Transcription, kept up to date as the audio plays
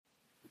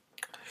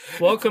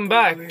Welcome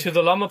back to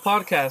the Llama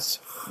Podcast,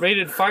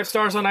 rated 5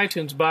 stars on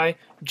iTunes by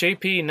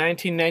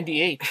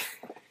JP1998.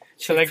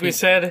 So like we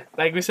said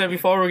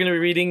before, we're going to be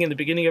reading in the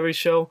beginning of every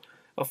show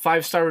a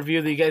 5-star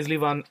review that you guys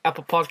leave on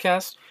Apple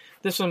Podcasts.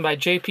 This one by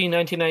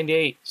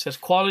JP1998 says,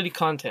 quality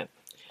content.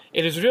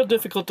 It is real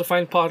difficult to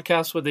find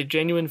podcasts with a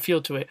genuine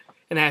feel to it,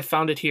 and I have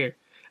found it here.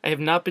 I have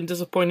not been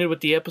disappointed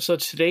with the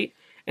episodes to date,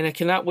 and I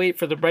cannot wait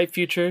for the bright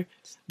future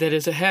that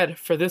is ahead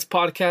for this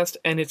podcast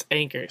and its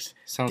anchors.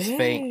 Sounds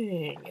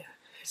fake.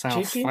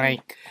 Sounds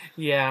fake.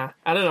 Yeah,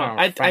 I don't know.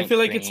 I feel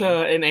like it's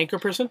an anchor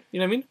person, you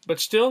know what I mean? But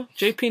still,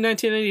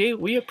 JP1998,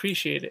 we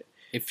appreciate it.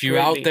 If you're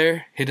out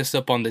there, hit us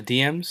up on the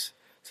DMs,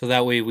 so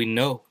that way we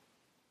know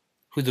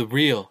who the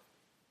real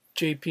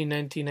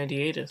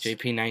JP1998 is.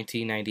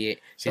 JP1998.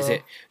 Is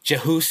it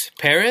Jehus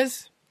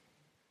Perez?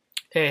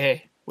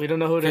 Hey, we don't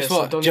know who it is.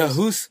 So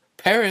Jehus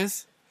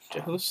Perez.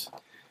 Jehus?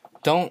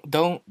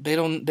 They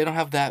don't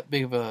have that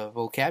big of a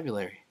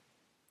vocabulary.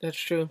 That's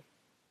true.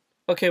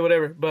 Okay,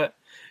 whatever. But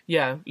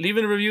yeah, leave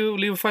a review.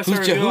 Leave a 5-star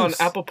review on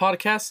Apple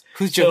Podcasts.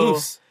 Who's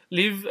Jehus?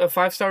 Leave a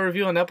 5-star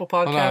review on Apple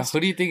Podcasts. Hold on. Who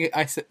do you think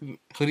I said?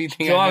 Who do you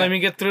think? Go on. Let me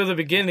get through the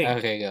beginning.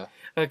 Okay, go.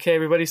 Okay,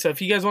 everybody. So if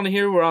you guys want to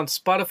hear, we're on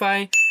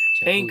Spotify,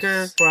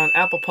 Anchor, we're on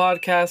Apple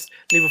Podcasts.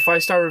 Leave a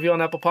 5-star review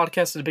on Apple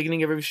Podcasts at the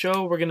beginning of every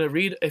show. We're gonna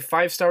read a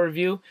 5-star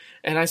review,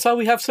 and I saw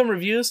we have some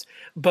reviews,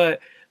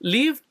 but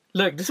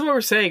Look, this is what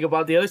we're saying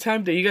about the other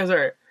time, that you guys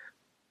are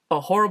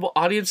a horrible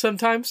audience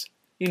sometimes.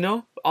 You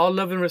know, all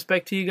love and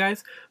respect to you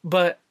guys.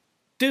 But,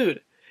 dude,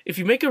 if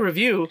you make a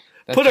review,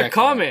 put a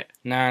comment.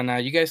 Nah,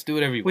 you guys do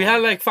whatever you want. We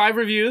had like 5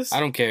 reviews.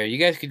 I don't care. You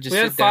guys could just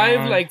sit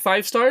down. We had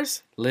 5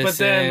 stars. Listen. But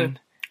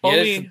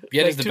then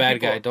Yet is the bad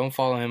guy. Don't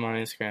follow him on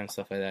Instagram and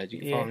stuff like that. You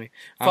can follow me.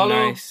 I'm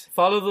nice.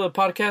 Follow the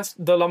podcast,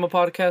 the Llama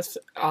Podcast,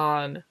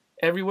 on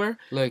everywhere.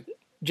 Look.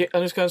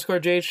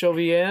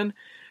 _JHOVN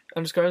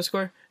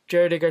 __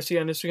 Jared A.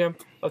 Garcia on Instagram.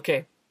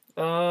 Okay.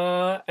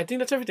 I think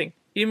that's everything.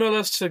 Email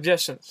us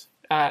suggestions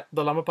at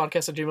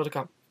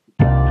thelamapodcast@gmail.com.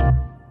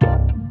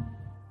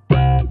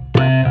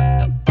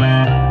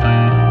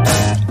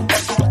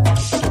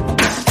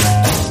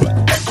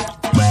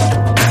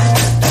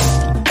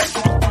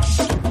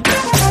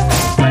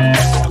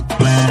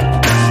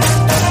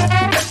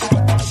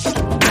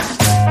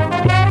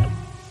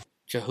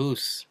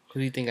 Jehus. Who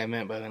do you think I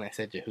meant by when I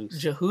said Jehus?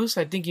 Jehus?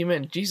 I think you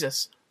meant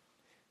Jesus.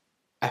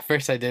 At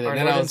first I did it. Our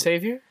Lord and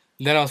Savior?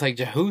 Then I was like,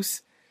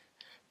 Jehus?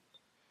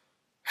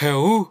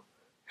 Heu?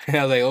 And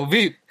I was like, oh,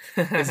 beep.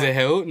 Is it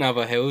Heu? No,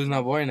 but Heu's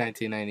not born in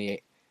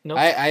 1998. Nope.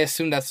 I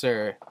assume that's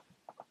their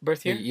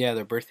birth year? Yeah,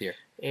 their birth year.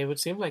 It would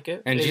seem like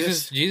it. And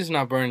Jesus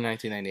not born in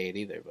 1998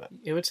 either, but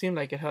it would seem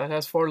like it. It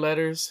has 4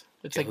 letters.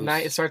 It's Jehus.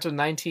 Like it starts with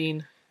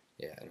 19.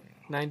 Yeah, I don't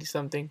know. 90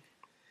 something.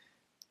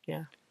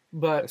 Yeah.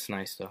 But it's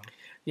nice though.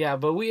 Yeah,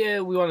 but we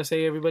want to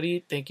say,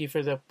 everybody, thank you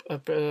for the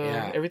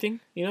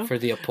everything, you know? For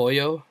the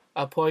apoyo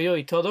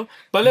y todo.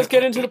 But let's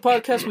get into the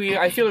podcast.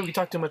 I feel like we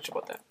talked too much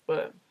about that.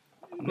 But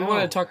we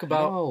want to talk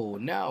about...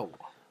 No.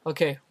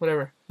 Okay,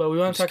 whatever. But we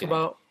want to talk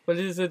about... What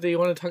is it that you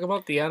want to talk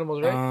about? The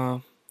animals,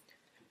 right?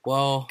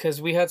 Well... Because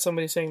we had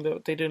somebody saying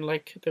that they didn't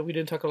like... That we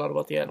didn't talk a lot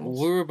about the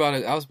animals.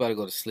 I was about to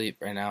go to sleep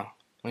right now.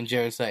 When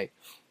Jared's like,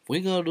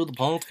 we're going to do the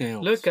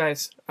podcast. Look,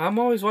 guys, I'm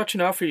always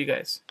watching out for you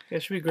guys. You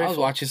guys should be grateful. I was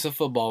watching some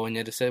football when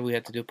you said we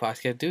had to do a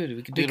podcast. Dude,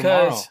 we could do it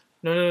tomorrow.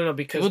 No.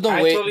 Because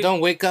people don't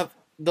wake up.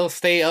 Don't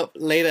stay up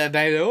late at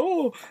night.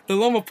 Oh, the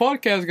Llama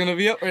Podcast is going to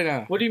be up right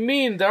now. What do you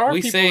mean? There are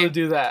people who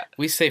do that.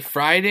 We say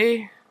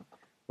Friday,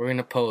 we're going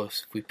to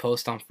post. We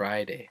post on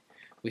Friday.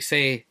 We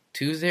say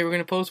Tuesday, we're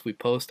going to post. We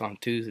post on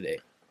Tuesday.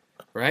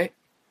 Right?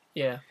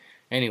 Yeah.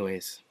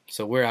 Anyways,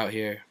 so we're out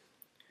here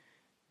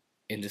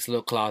in this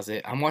little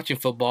closet. I'm watching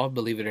football,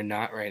 believe it or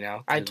not, right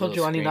now. I told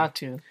Giovanni not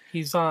to.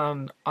 He's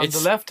on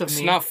the left of me.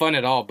 It's not fun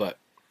at all, but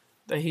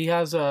he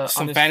has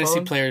some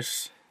fantasy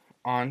players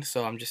on,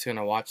 so I'm just going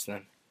to watch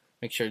them.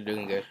 Make sure they're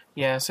doing good.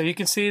 Yeah, so you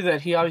can see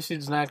that he obviously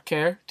does not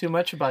care too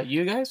much about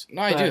you guys.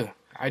 No, I do.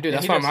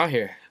 That's why I'm out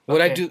here. Would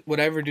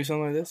I ever do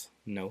something like this?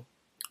 No.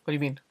 What do you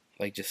mean?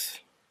 Like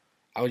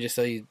I would just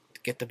tell you,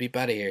 get the beep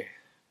out of here.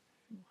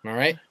 Am I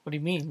right? What do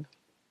you mean?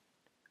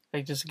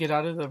 Like, just get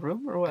out of the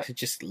room or what?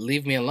 Just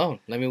leave me alone.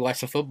 Let me watch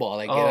some football.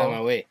 Like, get out of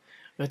my way.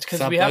 It's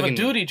because we have a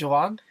duty,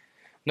 Joan.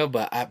 No,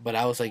 but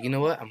I was like, you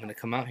know what? I'm going to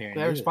come out here. We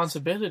have a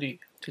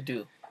responsibility to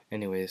do.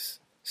 Anyways.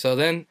 So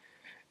then,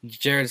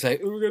 Jared's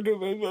like, we're going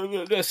to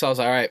do this. So I was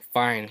like, all right,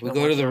 fine. We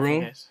go to the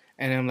room,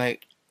 and I'm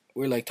like,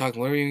 we're like talking,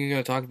 what are we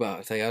going to talk about?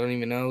 It's like, I don't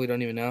even know. We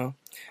don't even know.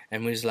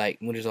 And we're just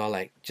all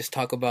like, just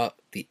talk about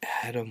the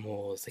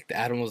animals, like the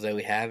animals that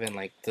we have, and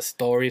like the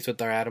stories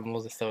with our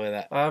animals and stuff like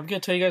that. I'm gonna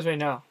tell you guys right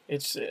now,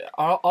 it's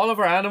all of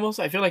our animals.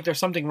 I feel like there's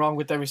something wrong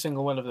with every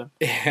single one of them.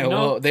 Yeah,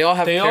 well, they all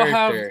have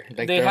character.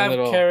 They have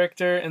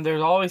character, and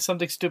there's always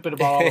something stupid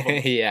about all of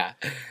them. Yeah,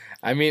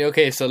 I mean,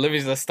 okay, so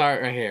let's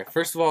start right here.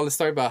 First of all, let's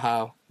start about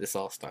how this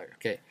all started.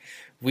 Okay,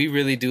 we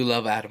really do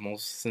love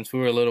animals. Since we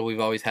were little, we've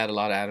always had a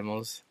lot of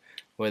animals,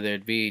 whether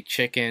it be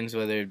chickens,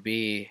 whether it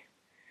be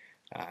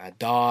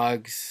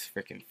dogs,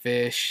 freaking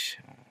fish,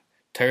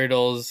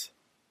 turtles,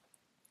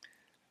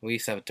 We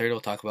used to have a turtle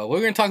to talk about.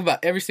 We're going to talk about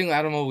every single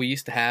animal we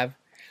used to have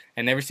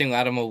and every single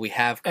animal we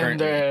have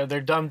currently. And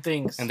their dumb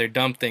things. And their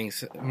dumb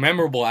things.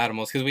 Memorable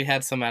animals, because we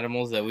had some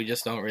animals that we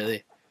just don't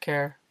really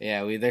care.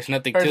 Yeah, there's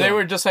nothing to them. Or they them.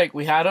 were just like,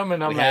 we had them,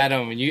 and we had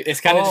them, and it's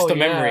kind of just a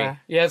memory.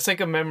 Yeah, it's like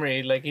a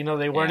memory. Like,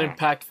 they weren't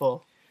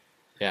impactful.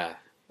 Yeah.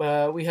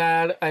 But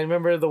I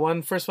remember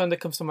the first one that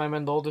comes to my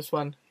mind, the oldest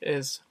one,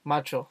 is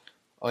Macho.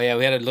 Oh, yeah,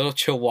 we had a little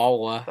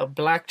chihuahua. A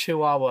black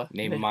chihuahua.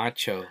 Named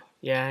Macho.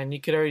 Yeah, and you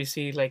could already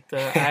see, like,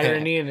 the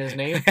irony in his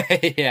name.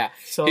 Yeah.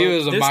 So he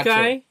was a this macho.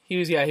 guy, he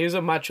was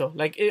a macho.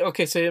 Like,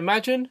 okay, so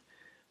imagine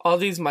all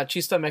these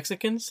machista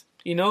Mexicans,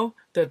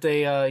 that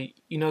they,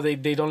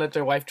 they don't let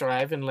their wife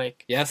drive and,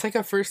 like... Yeah, it's like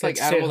a first,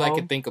 like, animal that I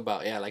could think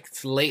about. Yeah, like,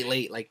 it's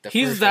late, like, the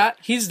he's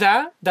first...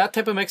 that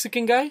type of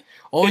Mexican guy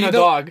in a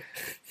dog.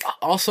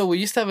 Also, we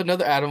used to have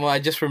another animal. I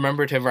just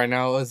remembered him right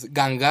now. It was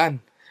Gangan.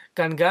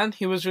 Gangan,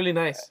 he was really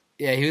nice.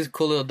 Yeah, he was a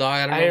cool little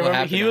dog. I don't know what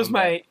happened he was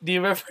do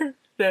you remember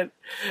that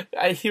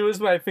he was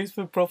my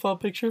Facebook profile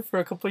picture for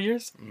a couple of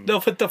years? No,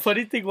 but the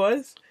funny thing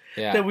was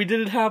that we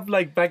didn't have,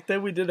 like, back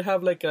then, we didn't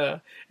have, like,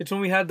 it's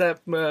when we had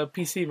that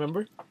PC,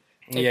 remember?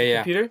 Like,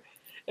 computer.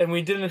 And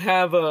we didn't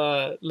have,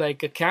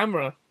 like, a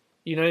camera.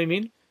 You know what I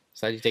mean?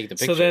 So how'd you take the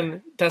picture? So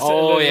then, that's...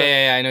 Oh,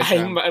 I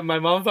know. My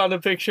mom found a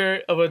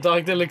picture of a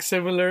dog that looked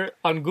similar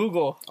on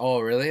Google. Oh,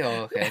 really?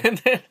 Oh, okay. And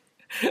then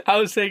I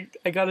was saying,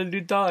 I got a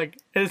new dog.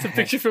 And it's a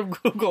picture from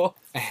Google.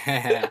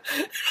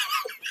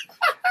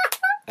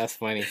 That's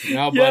funny.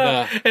 No,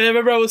 yeah. But, and I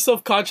remember I was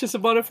self-conscious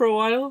about it for a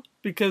while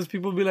because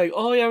people would be like,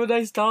 oh, you have a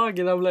nice dog.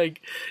 And I'm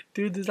like,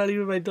 dude, this is not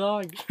even my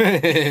dog.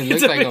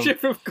 It's a picture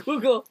from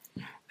Google.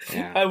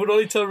 Yeah. I would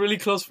only tell really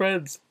close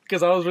friends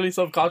because I was really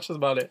self-conscious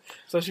about it.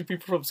 Especially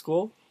people from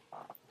school.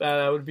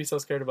 I would be so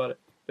scared about it.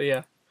 But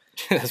yeah.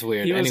 That's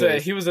weird.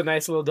 He was a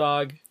nice little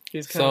dog.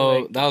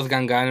 So that was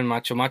Gangan and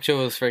Macho. Macho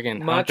was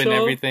freaking humping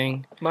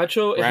everything.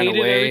 Macho hated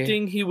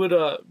everything. He would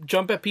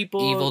jump at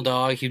people. Evil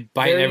dog. He'd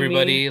bite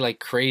everybody like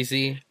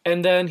crazy.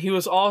 And then he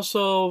was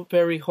also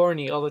very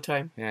horny all the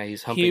time. Yeah,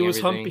 he's humping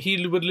everything.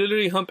 He would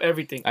literally hump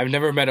everything. I've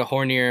never met a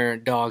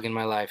hornier dog in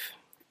my life.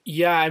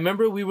 Yeah, I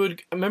remember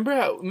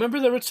remember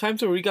there were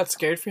times where we got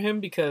scared for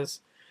him because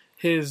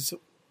his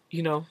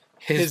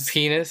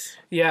penis.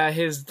 Yeah,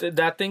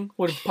 that thing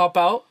would pop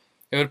out.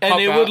 It would pop out.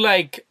 And it would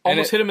like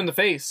almost hit him in the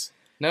face.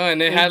 No,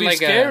 and it had like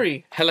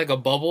scary. Had like a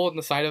bubble on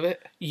the side of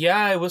it.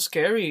 Yeah, it was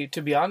scary,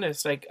 to be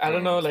honest. Like, I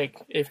don't know, like,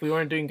 if we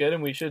weren't doing good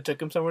and we should have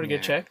took him somewhere to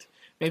get checked.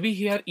 Maybe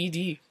he had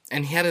ED.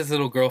 And he had his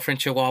little girlfriend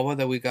Chihuahua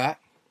that we got.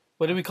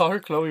 What did we call her?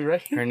 Chloe,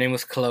 right? Her name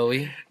was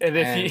Chloe. And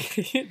then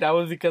that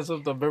was because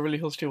of the Beverly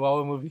Hills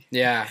Chihuahua movie.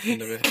 Yeah,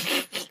 the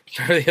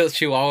Beverly Hills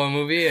Chihuahua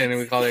movie, and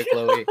we called her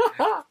Chloe.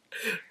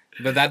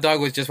 But that dog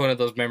was just one of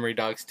those memory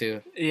dogs,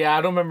 too. Yeah,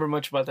 I don't remember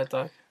much about that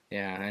dog.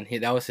 Yeah, and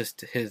that was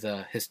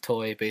his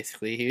toy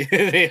basically.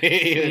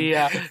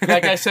 Yeah,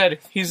 like I said,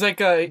 he's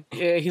like a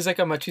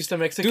machista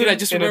Mexican. Dude, I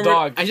just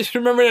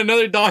remembered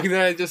another dog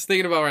that I'm just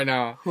thinking about right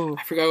now. Who?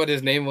 I forgot what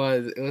his name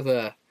was. It was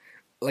a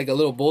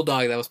little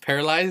bulldog that was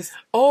paralyzed.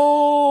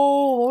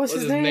 Oh, what was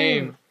his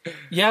name?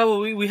 Yeah, well,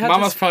 we had.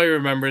 Mama's probably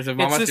remembers. If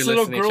Mama's this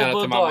little girl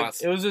bulldog.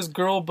 It was this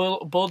girl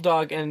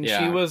bulldog, and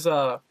she was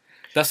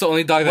That's the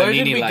only dog that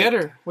Nene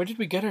liked. Where did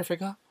we get her? I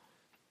forgot.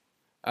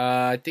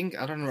 I think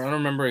I don't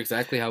remember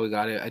exactly how we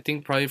got it. I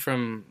think probably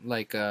from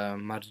like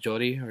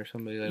Marjorie or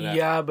somebody like that.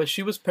 Yeah, but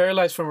she was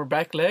paralyzed from her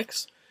back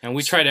legs. And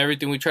we tried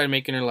everything. We tried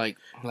making her like.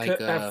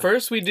 At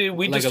first, we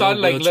just thought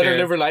like let her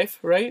live her life,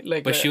 right?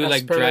 Like, but she was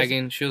like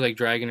dragging. She was like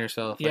dragging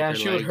herself. Yeah,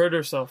 she would hurt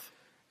herself.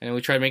 And we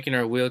tried making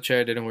her a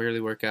wheelchair. It didn't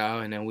really work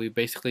out. And then we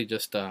basically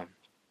just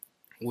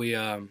we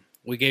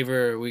gave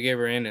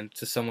her in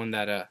to someone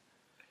that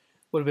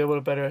would be able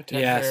to better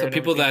attend her. So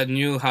people that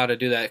knew how to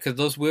do that, because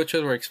those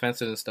wheelchairs were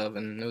expensive and stuff,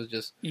 and it was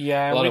just we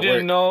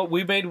didn't know.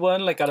 We made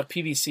one like out of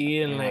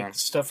PVC and like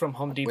stuff from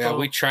Home Depot. Yeah,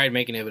 we tried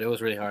making it, but it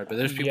was really hard. But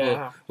there's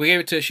people we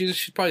gave it to.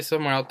 She's probably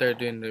somewhere out there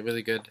doing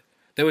really good.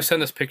 They would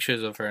send us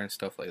pictures of her and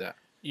stuff like that.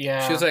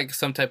 Yeah, she was like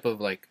some type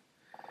of like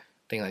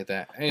thing like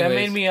that. Anyways. That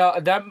made me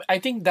I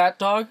think that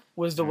dog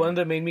was the one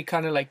that made me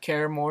kind of like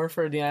care more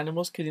for the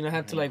animals, because I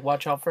had to like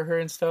watch out for her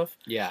and stuff.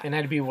 Yeah, and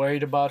I'd be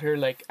worried about her.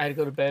 Like, I'd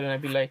go to bed and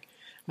I'd be like,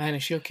 man,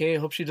 is she okay? I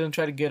hope she doesn't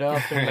try to get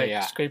up and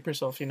like scrape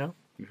herself,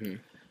 Mm-hmm.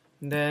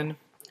 And then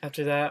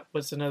after that,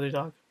 what's another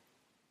dog?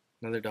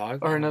 Another dog?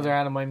 Or another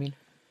animal, I mean.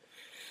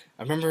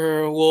 I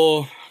remember,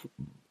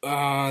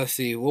 let's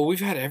see. Well, we've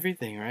had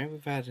everything, right?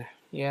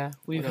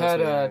 We've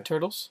had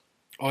turtles.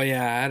 Oh,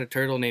 yeah, I had a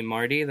turtle named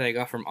Marty that I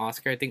got from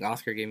Oscar. I think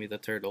Oscar gave me the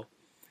turtle.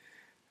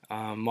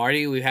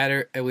 Marty, we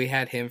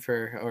had him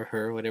or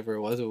her, whatever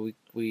it was.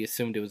 We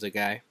assumed it was a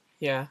guy.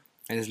 Yeah.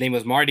 And his name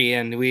was Marty,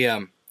 and we,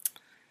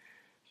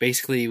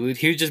 basically,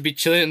 he would just be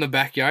chilling in the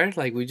backyard.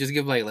 Like, we'd just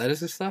give, like,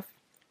 lettuce and stuff.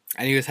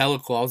 And he was hella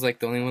cool. I was, like,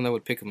 the only one that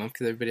would pick him up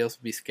because everybody else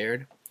would be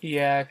scared.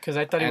 Yeah, because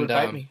I thought he would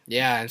bite me.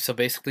 Yeah, and so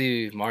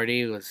basically,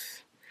 Marty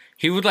was...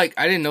 He would, like...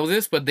 I didn't know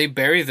this, but they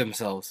bury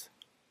themselves.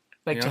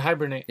 Like, to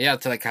hibernate. Yeah,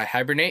 to, like,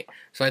 hibernate.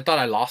 So I thought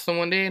I lost him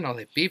one day, and I was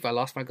like, beep, I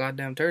lost my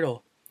goddamn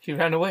turtle. He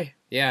ran away.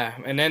 Yeah,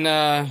 and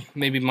then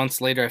maybe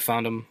months later, I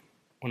found him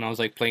when I was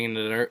like playing in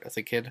the dirt as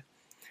a kid.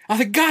 I was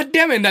like, God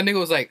damn it! And that nigga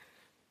was like,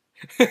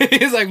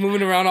 he's like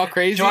moving around all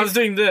crazy. John's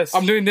doing this.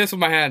 I'm doing this with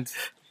my hands.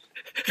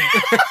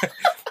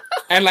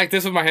 And like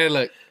this with my head,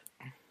 look.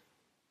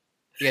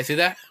 You guys see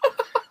that?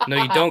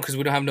 No, you don't, because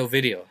we don't have no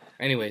video.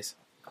 Anyways.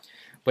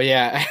 But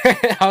yeah,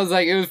 I was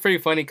like, it was pretty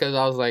funny because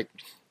I was like,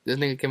 this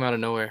nigga came out of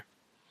nowhere.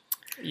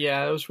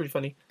 Yeah, it was pretty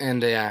funny.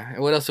 And yeah,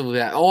 what else did we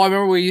have? Oh, I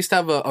remember we used to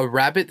have a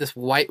rabbit, this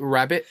white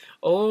rabbit.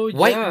 Oh, yeah.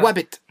 White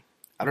rabbit.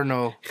 I don't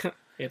know.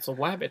 It's a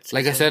rabbit.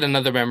 Like I said,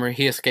 another memory.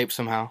 He escaped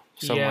somewhere.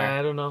 Yeah,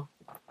 I don't know.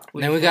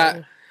 Then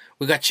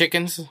we got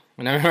chickens.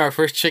 When I remember our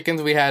first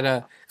chickens, we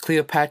had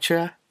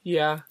Cleopatra.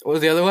 Yeah. What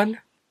was the other one?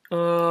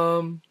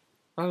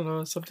 I don't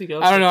know, something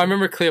else. I don't know. I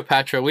remember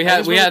Cleopatra. We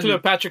had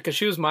Cleopatra because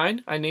she was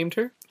mine. I named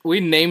her. We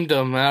named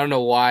them. I don't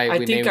know why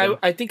we named them.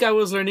 I think I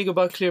was learning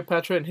about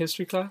Cleopatra in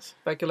history class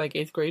back in like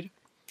 8th grade.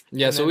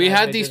 Yeah, so we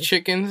had these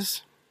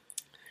chickens,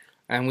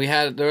 and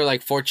there were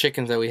like 4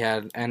 chickens that we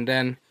had, and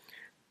then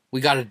we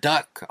got a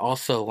duck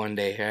also one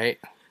day, right?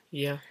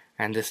 Yeah.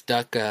 And this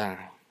duck, it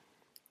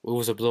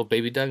was a little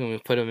baby duck, and we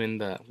put him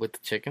with the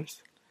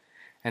chickens,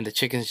 and the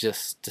chickens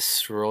just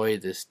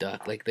destroyed this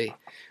duck. Like they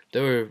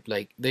were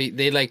like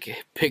they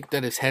like picked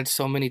at his head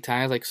so many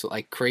times,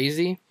 like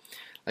crazy.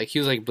 Like he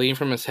was like bleeding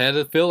from his head.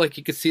 It felt like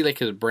you could see like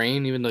his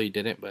brain, even though you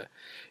didn't, but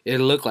it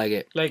looked like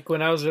it. Like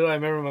when I was little, I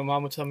remember my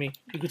mom would tell me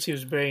you could see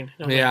his brain.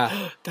 Yeah, like,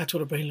 oh, that's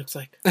what a brain looks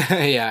like.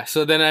 Yeah.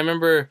 So then I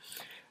remember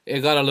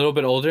it got a little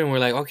bit older, and we're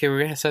like, okay,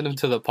 we're gonna send him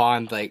to the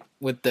pond, like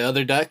with the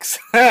other ducks.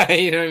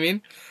 You know what I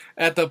mean?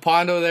 At the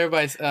pond over there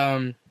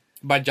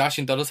by Josh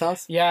and Dodo's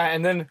house. Yeah,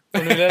 and then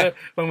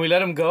when we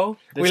let him go,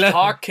 this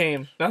hawk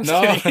came.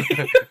 No,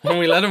 when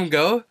we let him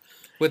go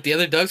with the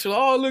other ducks, we're like,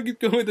 oh look, he's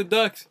going with the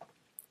ducks.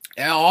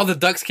 And all the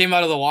ducks came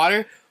out of the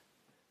water.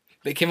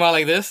 They came out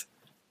like this.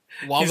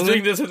 Wobbling. He's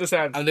doing this with his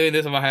hand. I'm doing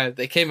this with my hand.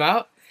 They came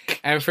out,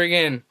 and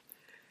friggin',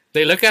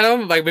 they look at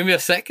him like maybe a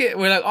second.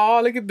 We're like, oh,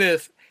 look at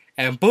this.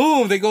 And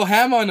boom, they go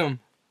ham on him.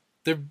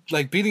 They're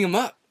like beating him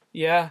up.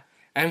 Yeah.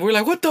 And we're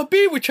like, what the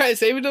beat? We tried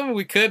saving him, and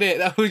we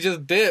couldn't. We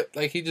just dipped.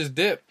 Like, he just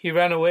dipped. He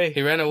ran away.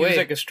 He was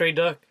like a stray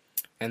duck.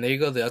 And there you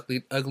go,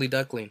 the ugly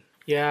duckling.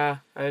 Yeah,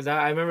 I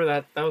remember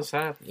that. That was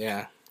sad.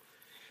 Yeah.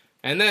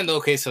 And then,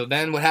 okay, so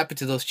then what happened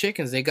to those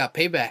chickens? They got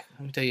payback.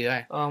 Let me tell you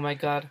that. Oh, my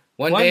God.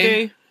 One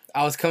day,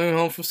 I was coming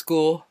home from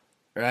school,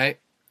 right?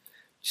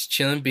 Just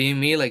chilling, being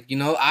me. Like, you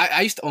know,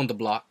 I used to own the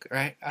block,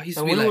 right? We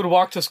would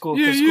walk to school,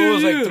 because school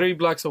was like 3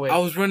 blocks away. I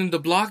was running the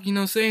block, you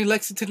know what I'm saying?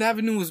 Lexington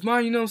Avenue was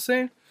mine, you know what I'm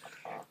saying?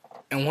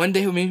 And one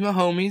day, with me and my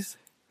homies,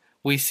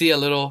 we see a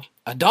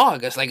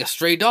dog. It's like a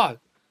stray dog,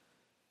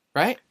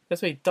 right?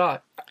 That's what he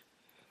thought.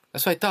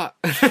 That's what I thought.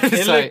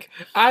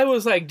 I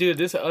was like, dude,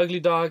 this is an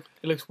ugly dog.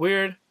 It looks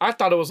weird. I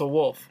thought it was a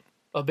wolf.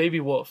 A baby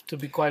wolf, to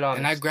be quite honest.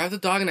 And I grab the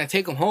dog and I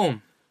take him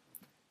home.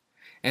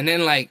 And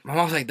then, like, my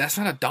mom's like, that's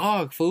not a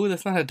dog, fool.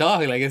 That's not a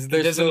dog. Like, it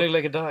doesn't look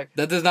like a dog.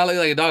 That does not look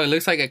like a dog. It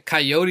looks like a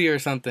coyote or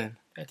something.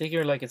 I think you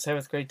were like in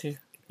 7th grade, too.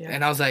 Yeah.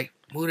 And I was like,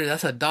 Buddha,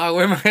 that's a dog.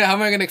 How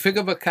am I going to pick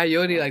up a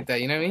coyote like that?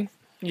 You know what I mean?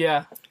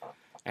 Yeah.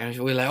 And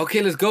we're like,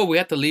 okay, let's go. We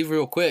have to leave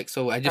real quick.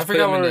 So I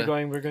forgot where we're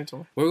going. We're going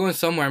somewhere. We're going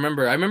somewhere.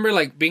 I remember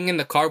like being in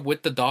the car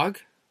with the dog.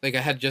 Like I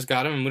had just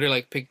got him, and Mutter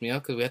like picked me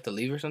up because we had to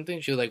leave or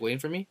something. She was like waiting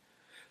for me.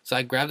 So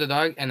I grabbed the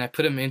dog and I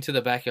put him into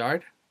the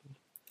backyard.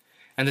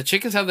 And the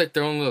chickens have like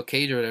their own little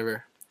cage or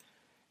whatever.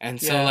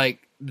 And so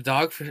like the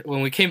dog,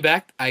 when we came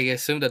back, I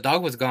assumed the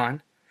dog was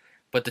gone,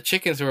 but the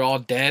chickens were all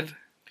dead.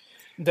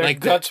 Their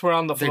guts were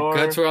on the floor.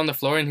 Their guts were on the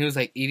floor, and he was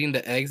like eating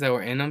the eggs that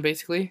were in them,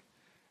 basically.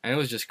 And it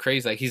was just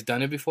crazy. Like, he's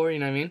done it before, you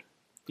know what I mean?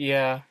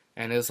 Yeah.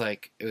 And it was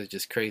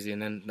just crazy.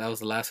 And then that was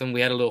the last one. We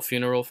had a little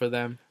funeral for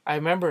them. I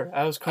remember.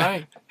 I was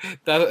crying.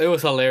 It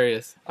was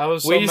hilarious. I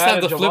was we used to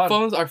have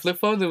our flip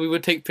phones, and we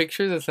would take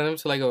pictures and send them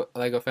to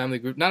like a family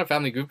group. Not a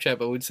family group chat,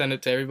 but we'd send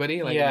it to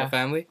everybody, like in the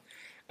family.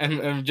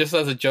 And just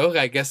as a joke,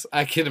 I guess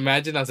I could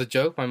imagine as a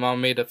joke, my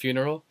mom made a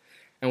funeral.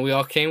 And we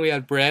all came. We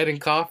had bread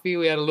and coffee.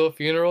 We had a little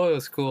funeral. It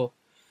was cool.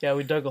 Yeah,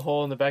 we dug a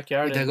hole in the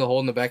backyard. We dug a hole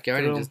in the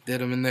backyard and just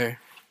did them in there.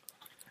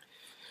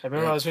 I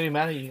remember I was really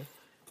mad at you.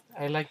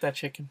 I like that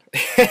chicken.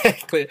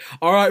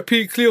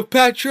 R.I.P.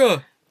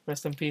 Cleopatra.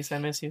 Rest in peace. I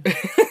miss you.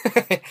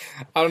 I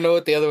don't know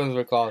what the other ones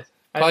were called.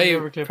 Probably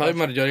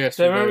majority of.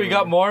 So I remember we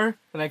got more,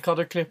 and I called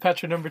her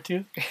Cleopatra number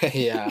 2.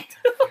 Yeah.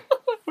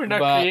 We're not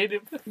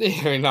creative.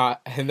 We're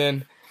not. And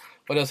then,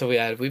 what else have we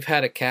had? We've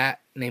had a cat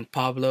named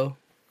Pablo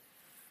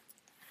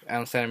out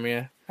in Santa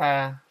Maria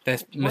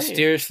that's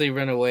mysteriously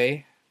run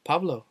away.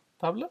 Pablo?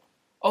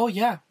 Oh,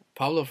 yeah.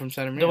 Pablo from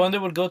Santa Maria. The one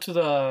that would go to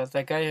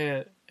that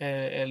guy,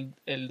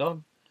 El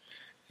Don.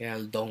 Yeah,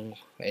 El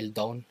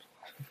Don.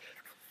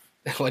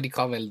 What do you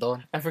call him, El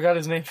Don? I forgot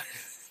his name.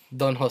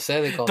 Don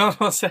Jose, they call him. Don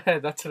Jose,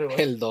 that's what it was.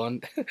 El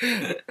Don.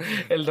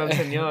 El Don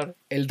Señor.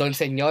 El Don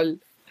Señor.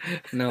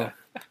 No.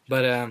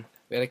 But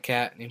we had a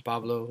cat named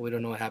Pablo. We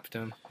don't know what happened to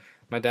him.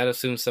 My dad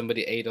assumes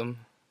somebody ate him.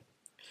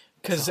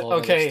 Because,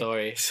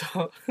 story.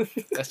 So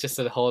that's just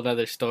a whole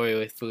other story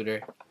with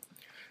Fooder.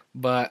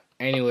 But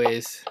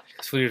anyways,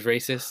 Fooder's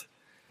racist.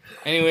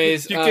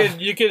 Anyways, you guys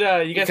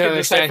can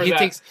decipher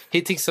that.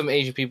 He thinks some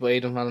Asian people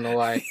ate him. I don't know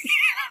why.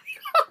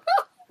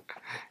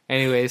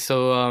 Anyway,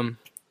 so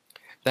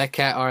that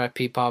cat,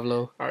 R.I.P.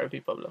 Pablo. R.I.P.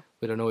 Pablo.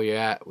 We don't know where you're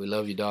at. We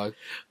love you, dog.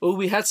 Oh,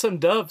 we had some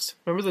doves.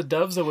 Remember the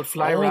doves that would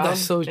fly around? Oh,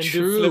 that's so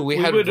true. We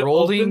had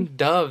rolling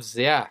doves,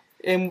 yeah.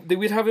 And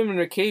we'd have them in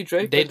a cage,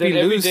 right? They'd be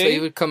loose. They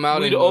would come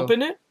out. We'd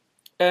open it,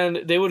 and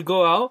they would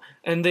go out,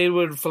 and they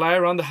would fly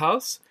around the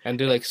house. And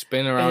do like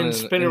spin around in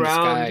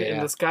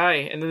the sky.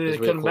 And then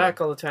they'd come back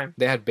all the time.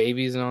 They had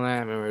babies and all that. I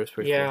remember it was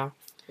pretty cool. Yeah.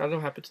 I don't know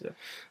what happened to them.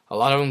 A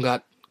lot of them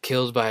got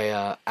killed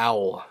by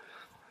owl.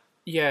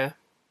 Yeah.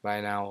 By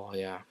an owl,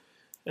 yeah.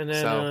 And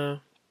then,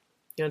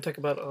 you want to talk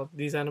about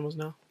these animals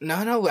now?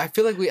 No. I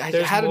feel like I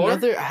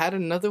had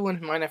another one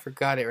in mind. I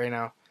forgot it right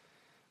now.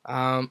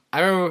 I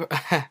remember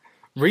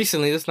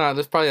recently. This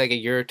probably like a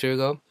year or two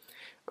ago.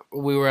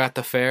 We were at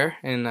the fair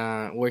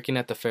and working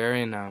at the fair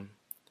in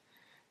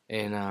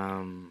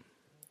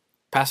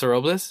Paso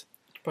Robles.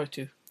 Part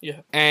 2,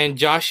 yeah. And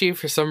Joshy,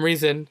 for some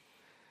reason,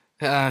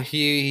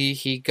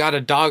 he got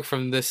a dog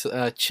from this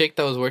chick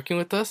that was working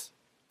with us.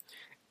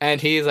 And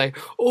he's like,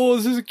 "Oh,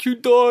 this is a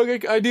cute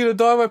dog. I need a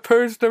dog. My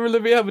parents never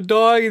let me have a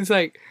dog." And it's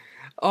like,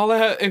 all I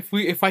have,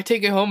 if I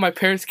take it home, my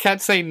parents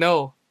can't say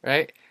no,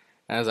 right?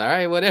 And I was like, all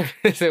right, whatever.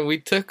 So we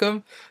took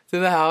him to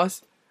the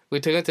house.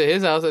 We took him to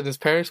his house, and his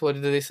parents, what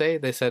did they say?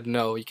 They said,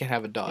 "No, you can't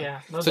have a dog."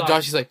 Yeah, so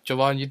Joshy's like,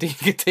 "Javon, you think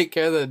you can take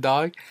care of the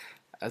dog?"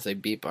 I was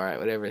like, "Beep, all right,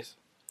 whatever."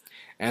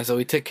 And so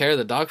we took care of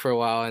the dog for a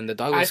while, and the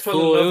dog was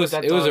cool.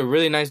 It was a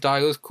really nice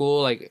dog. It was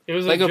cool. Like it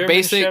was like a German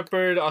basic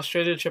Shepherd,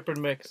 Australian Shepherd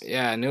mix.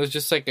 Yeah, and it was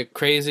just like a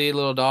crazy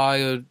little dog.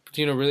 It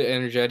was, really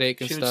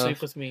energetic and stuff. She would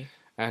sleep with me.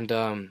 And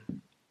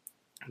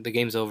the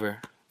game's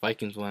over.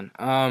 Vikings won.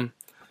 And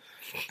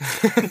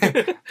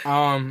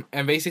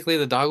basically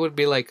the dog would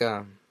be like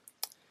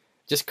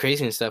just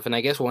crazy and stuff. And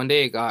I guess one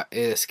day it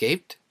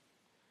escaped,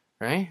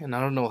 right? And I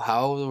don't know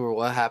how or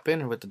what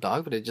happened with the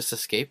dog, but it just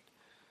escaped.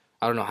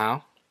 I don't know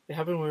how. It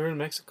happened when we were in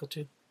Mexico,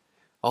 too.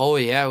 Oh,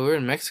 yeah, we were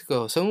in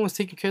Mexico. Someone was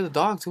taking care of the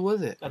dogs. Who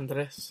was it?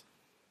 Andres.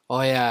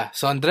 Oh, yeah.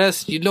 So,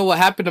 Andres, you know what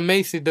happened to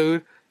Macy,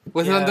 dude.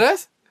 Was it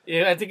Andres?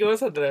 Yeah, I think it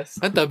was Andres.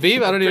 What the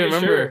beef? I don't even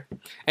remember. Sure.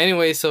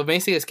 Anyway, so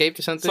Macy escaped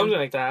or something? Something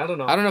like that. I don't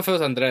know. I don't know if it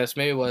was Andres.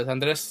 Maybe it was.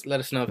 Andres,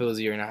 let us know if it was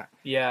you or not.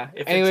 Yeah.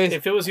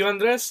 If it was you,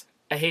 Andres,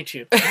 I hate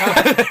you.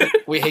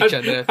 We hate you,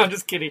 Andres. I'm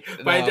just kidding.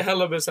 But I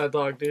hella miss that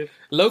dog, dude.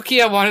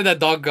 Low-key, I wanted that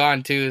dog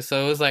gone, too.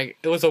 So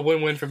it was a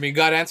win-win for me.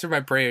 God answered my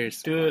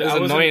prayers. Dude, I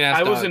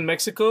was in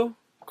Mexico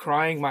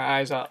crying my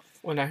eyes out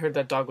when I heard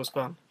that dog was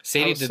gone.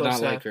 Sadie did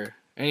not like her.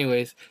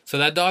 Anyways, so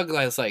that dog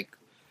was like,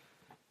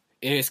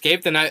 it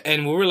escaped,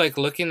 and we were like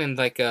looking in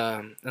like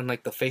the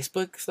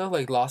Facebook stuff,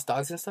 like lost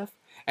dogs and stuff,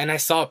 and I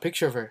saw a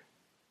picture of her.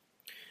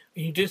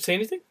 You didn't say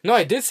anything? No,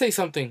 I did say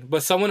something,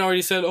 but someone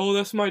already said, "Oh,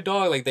 that's my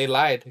dog." Like they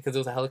lied because it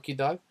was a hella cute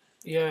dog.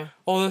 Yeah.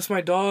 Oh, that's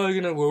my dog.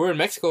 You know, we were in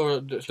Mexico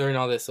during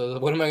all this, so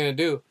what am I gonna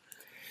do?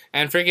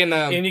 And freaking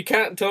and you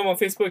can't tell them on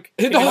Facebook.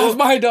 No, that's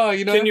my dog.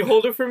 You know? Can you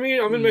hold it for me?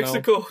 I'm in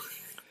Mexico.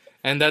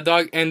 And that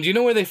dog. And do you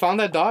know where they found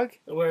that dog?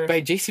 Where?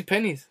 By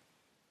JCPenney's,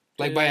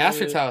 like by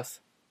Astrid's house.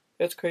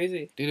 That's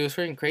crazy, dude. It was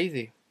freaking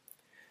crazy.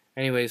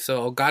 Anyway,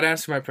 so God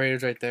answered my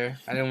prayers right there.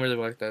 I didn't really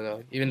like that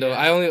dog, even though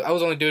I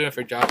was only doing it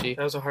for Joshy.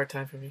 That was a hard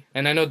time for me.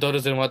 And I know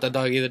Dodos didn't want that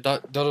dog either.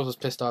 Dodos was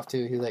pissed off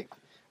too. He's like,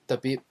 the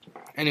beep.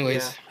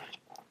 Anyways,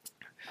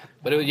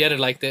 but it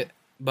liked it.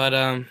 But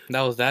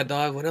that was that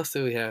dog. What else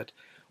did we have?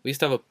 We used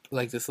to have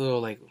this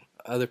little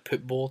other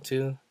pit bull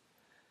too.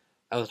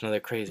 That was another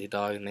crazy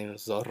dog. His name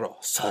was Zorro.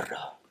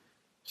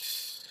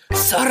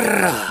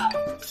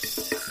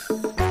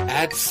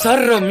 Add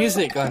Zorro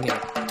music on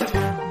here.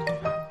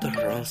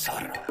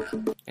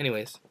 Zorro.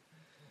 Anyways,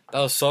 that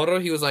was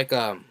Zorro. He was like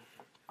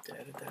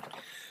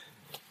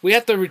we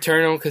had to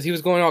return him because he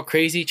was going all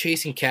crazy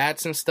chasing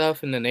cats and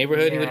stuff in the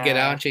neighborhood. He would get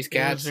out and chase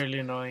cats. It was really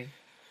annoying.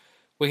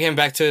 We gave him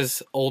back to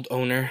his old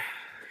owner.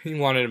 He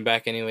wanted him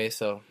back anyway,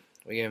 so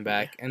we gave him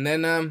back. And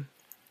then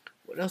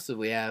what else did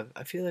we have?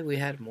 I feel like we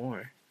had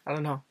more. I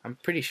don't know. I'm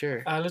pretty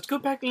sure. Let's go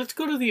back. Let's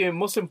go to the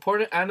most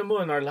important animal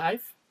in our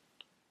life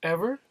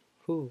ever.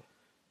 Who?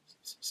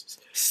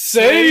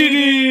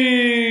 Sadie!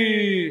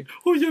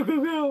 Who's your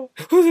good girl?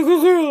 Who's your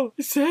good girl?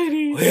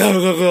 Sadie! Who's your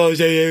good girl,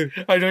 Sadie?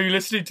 I know you're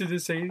listening to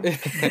this, Sadie.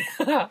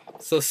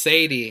 So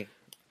Sadie.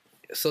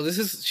 So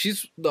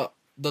she's the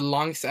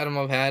longest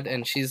animal I've had,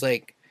 and she's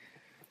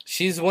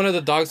one of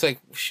the dogs,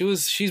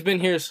 she's been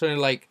here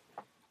for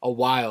a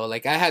while.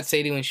 Like I had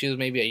Sadie when she was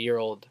maybe a year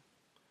old.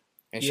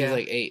 And she's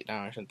 8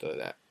 now or something like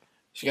that.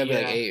 She got to be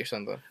 8 or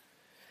something.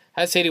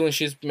 I had Sadie when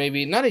she's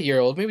maybe not a year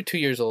old, maybe 2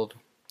 years old.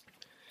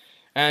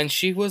 And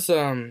she was,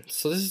 so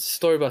this is a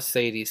story about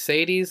Sadie.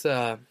 Sadie's,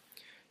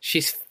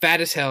 she's fat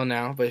as hell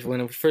now, but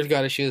when we first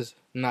got her, she was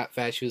not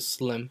fat, she was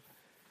slim.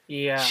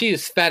 Yeah. She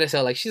is fat as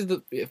hell. Like,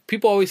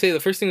 people always say, the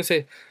first thing they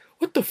say,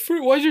 what the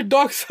frick, why is your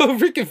dog so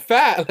freaking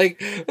fat? Like,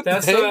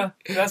 that's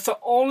the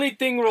only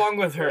thing wrong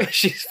with her.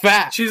 She's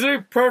fat. She's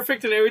very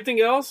perfect and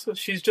everything else,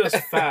 she's just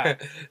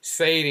fat.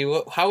 Sadie,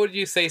 how would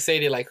you say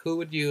Sadie? Like, who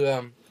would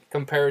you,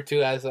 compare her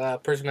to as,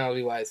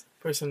 personality-wise?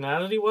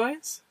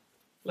 Personality-wise?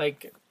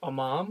 Like a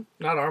mom,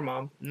 not our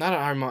mom. Not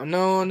our mom.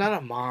 No, not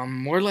a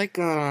mom. More like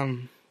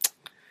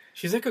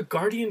She's like a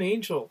guardian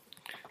angel,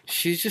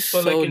 she's just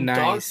but so like in dog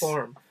nice.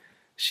 form.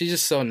 She's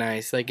just so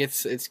nice. Like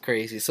it's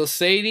crazy. So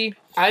Sadie,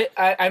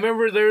 I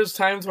remember there was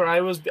times where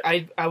I was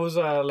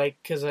like,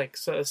 cause like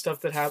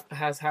stuff that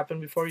has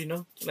happened before, you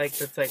know, like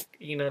that's like,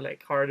 you know,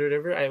 like hard or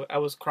whatever. I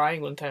was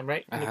crying one time,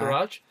 right, in the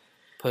garage.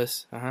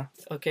 Puss.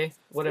 Okay,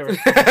 whatever.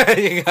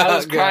 I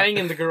was crying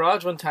in the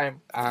garage one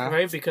time,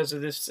 right, because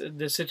of this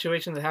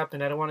situation that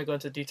happened. I don't want to go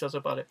into details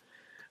about it,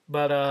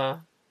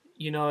 but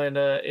you know, and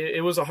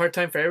it was a hard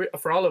time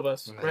for all of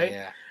us, right?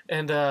 Yeah.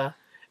 And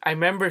I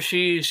remember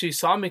she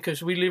saw me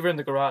because we leave her in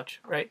the garage,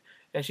 right?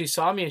 And she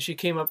saw me and she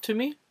came up to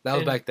me. That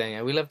was back then.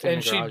 Yeah, we left her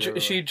in the garage.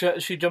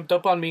 And she jumped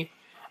up on me,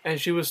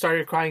 and she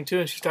started crying too.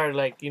 And she started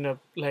like, you know,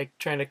 like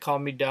trying to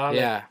calm me down.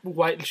 Yeah.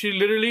 Like, she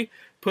literally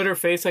put her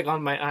face like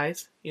on my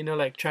eyes, you know,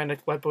 like trying to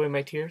wipe away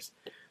my tears.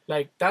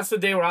 Like that's the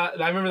day where I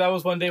remember that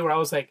was one day where I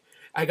was like,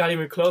 I got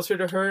even closer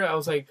to her. I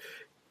was like,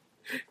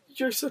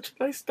 "You're such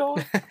a nice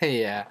dog."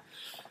 Yeah.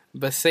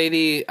 But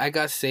Sadie, I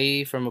got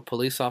Sadie from a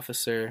police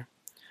officer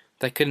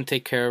that couldn't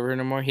take care of her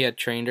no more. He had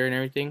trained her and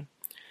everything,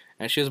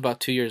 and she was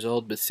about 2 years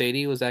old. But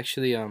Sadie was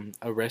actually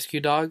a rescue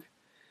dog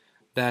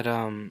that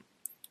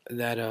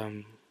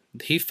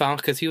he found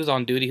because he was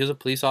on duty. He was a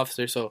police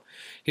officer, so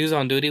he was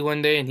on duty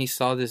one day and he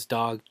saw this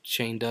dog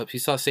chained up. He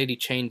saw Sadie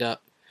chained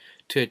up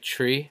to a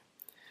tree,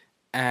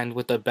 and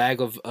with a bag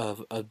of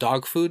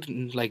dog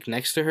food like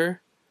next to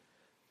her,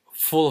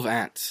 full of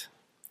ants.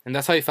 And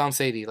that's how he found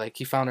Sadie. Like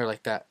he found her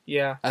like that.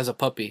 Yeah. As a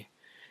puppy.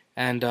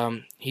 And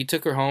he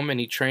took her home and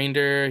he trained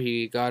her.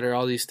 He got her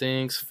all these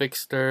things,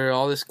 fixed her,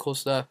 all this cool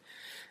stuff.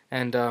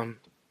 And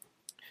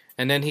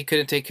then he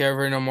couldn't take care of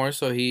her no more,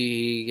 so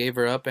he gave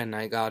her up and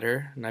I got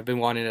her. And I've been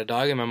wanting a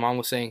dog. And my mom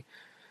was saying,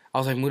 I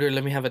was like, Mutter,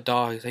 let me have a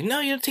dog. He's like,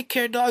 no, you don't take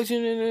care of dogs.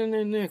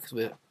 Because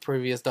the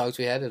previous dogs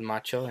we had is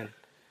Macho and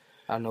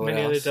I don't know what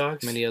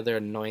else. Many other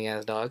annoying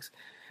ass dogs.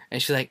 And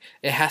she's like,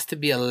 it has to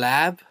be a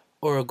lab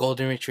or a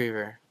golden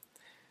retriever.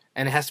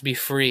 And it has to be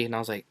free. And I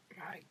was like,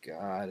 my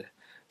God.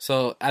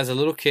 So, as a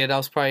little kid, I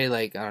was probably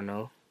like, I don't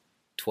know,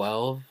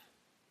 12,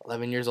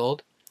 11 years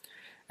old.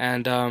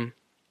 And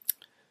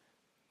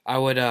I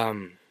would,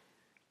 12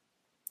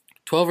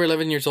 or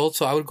 11 years old,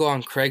 so I would go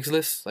on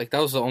Craigslist. Like,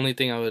 that was the only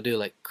thing I would do,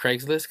 like,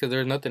 Craigslist, because there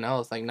was nothing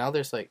else. Like, now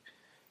there's, like,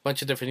 a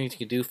bunch of different things you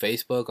can do,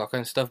 Facebook, all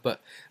kinds of stuff.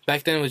 But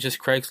back then, it was just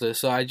Craigslist.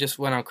 So, I just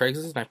went on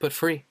Craigslist, and I put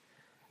free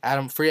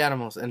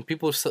animals. And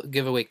people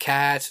give away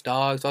cats,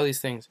 dogs, all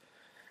these things.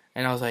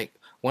 And I was like,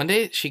 one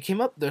day, she came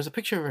up, there's a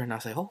picture of her, and I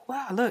was like, oh,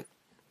 wow, look.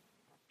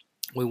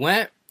 We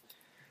went.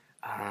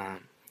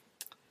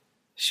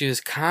 She was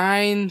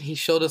kind. He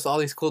showed us all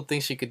these cool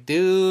things she could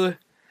do.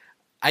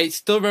 I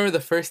still remember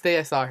the first day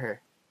I saw her.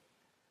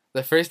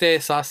 The first day I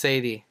saw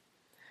Sadie.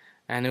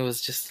 And it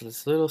was just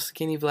this little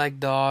skinny black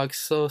dog.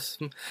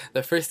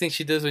 The first thing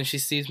she does when she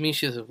sees me,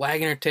 she was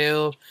wagging her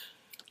tail,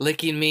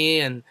 licking me,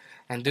 and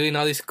doing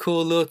all these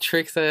cool little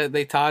tricks that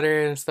they taught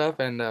her and stuff.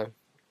 And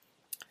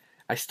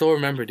I still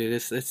remember, dude.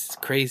 It's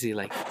crazy.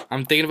 Like,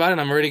 I'm thinking about it,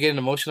 and I'm already getting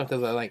emotional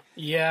because I like,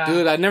 yeah,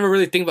 dude. I never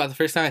really think about the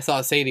first time I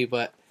saw Sadie,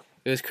 but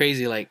it was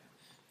crazy. Like,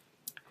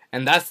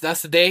 and that's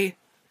the day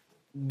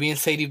me and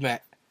Sadie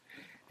met,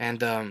 and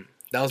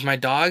that was my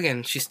dog,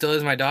 and she still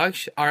is my dog.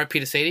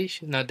 R.I.P. to Sadie.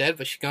 She's not dead,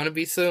 but she's gonna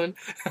be soon.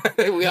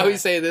 We always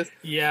say this.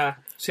 Yeah,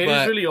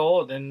 Sadie's really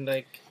old, and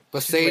like.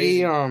 But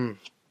Sadie, crazy.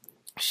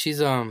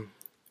 She's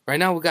right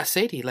now we got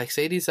Sadie. Like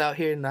Sadie's out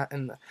here, not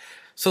in the.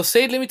 So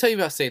Sadie, let me tell you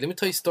about Sadie. Let me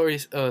tell you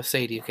stories of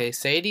Sadie, okay?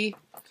 Sadie,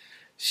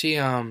 she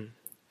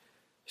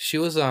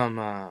was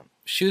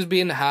be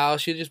in the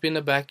house. She'd just be in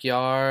the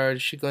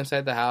backyard. She'd go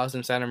inside the house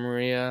in Santa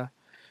Maria,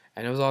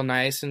 and it was all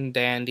nice and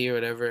dandy or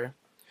whatever.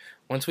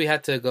 Once we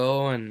had to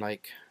go and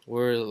like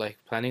we were like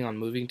planning on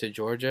moving to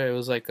Georgia, it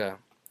was like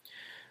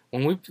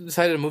when we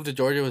decided to move to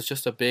Georgia, it was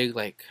just a big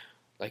like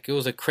it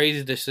was a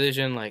crazy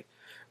decision. Like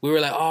we were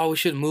like, oh, we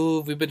should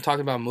move. We've been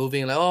talking about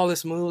moving. Like, oh,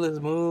 let's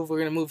move. We're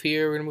gonna move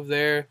here. We're gonna move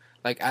there.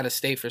 Like out of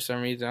state for some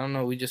reason. I don't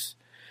know.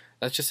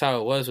 That's just how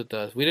it was with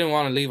us. We didn't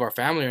want to leave our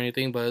family or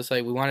anything, but it's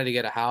like we wanted to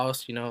get a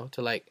house, you know,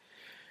 to like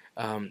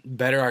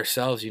better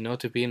ourselves, you know,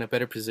 to be in a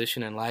better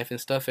position in life and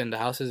stuff. And the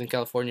houses in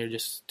California are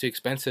just too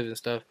expensive and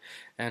stuff.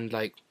 And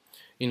like,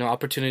 you know,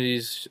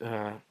 opportunities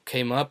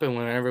came up, and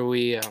whenever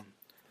we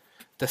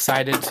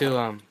decided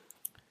to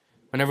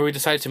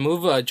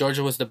move,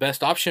 Georgia was the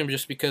best option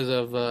just because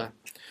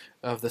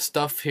of the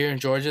stuff here in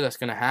Georgia that's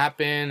gonna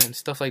happen and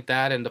stuff like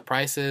that, and the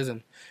prices,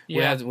 and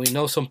we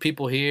know some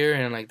people here,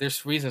 and like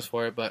there's reasons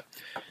for it. But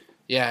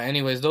yeah,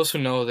 anyways, those who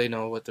know, they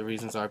know what the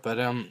reasons are.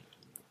 But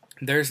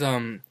there's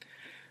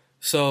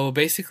so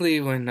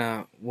basically when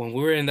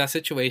we were in that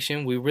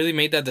situation, we really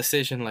made that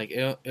decision. Like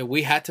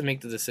we had to make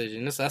the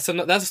decision. That's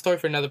a story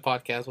for another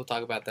podcast. We'll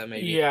talk about that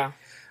maybe. Yeah.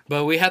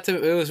 But we had to.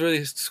 It was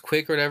really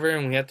quick or whatever,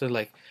 and we had to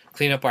like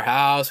clean up our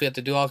house. We had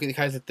to do all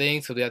kinds of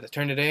things. So we had to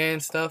turn it in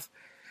and stuff.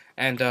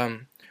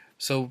 And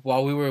so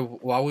while we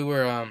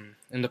were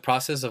in the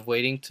process of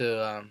waiting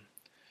to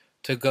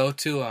go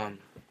to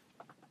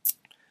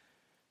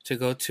to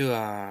go to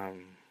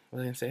what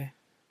was I gonna say?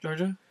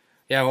 Georgia.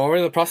 Yeah, well, we're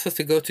in the process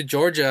to go to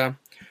Georgia,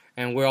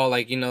 and we're all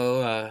like,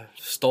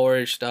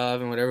 storage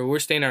stuff and whatever. We're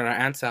staying at our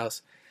aunt's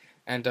house,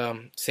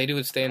 and Sadie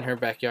would stay in her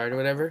backyard or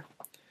whatever.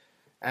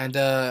 And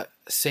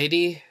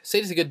Sadie's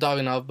a good dog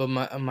and all, but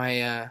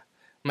my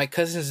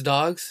cousin's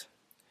dogs,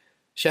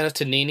 shout out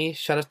to Nini,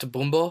 shout out to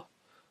Bumbo,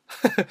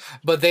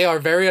 but they are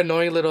very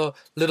annoying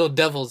little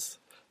devils.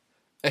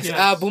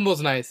 Yes.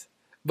 Bumbo's nice,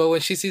 but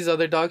when she sees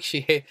other dogs,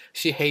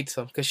 she hates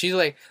them because she's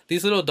like,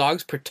 these little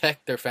dogs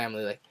protect their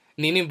family. Like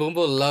Nini and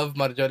Bumbo love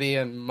Marjorie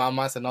and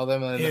Mamas and all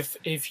them. And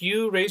if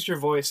you raise your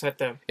voice at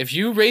them, if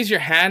you raise your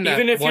hand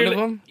at one of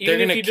them, they're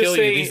gonna kill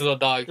you. These little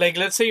dogs. Like,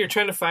 let's say you're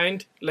trying to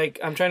find, like,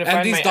 I'm trying to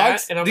find these my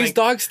dogs, aunt, and I'm these like,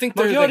 dogs think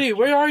they're Marjorie,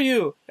 where are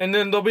you? And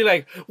then they'll be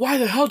like, why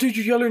the hell did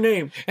you yell her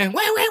name? And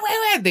wait.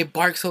 They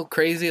bark so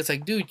crazy. It's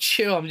like, dude,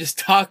 chill. I'm just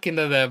talking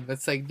to them.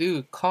 It's like,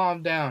 dude,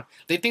 calm down.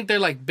 They think they're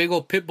like big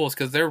old pit bulls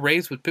because they're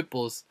raised with pit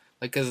bulls.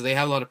 Like, because they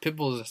have a lot of pit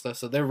bulls and stuff.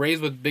 So they're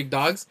raised with big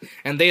dogs,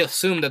 and they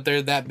assume that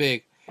they're that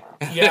big.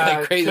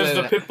 Yeah, because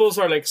the pit bulls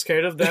are like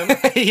scared of them.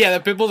 Yeah,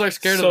 the pit bulls are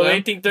scared of them. So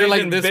they think they're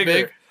like this bigger.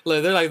 Big.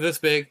 Like, they're like this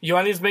big.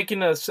 Yoani's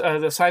making us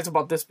the size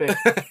about this big.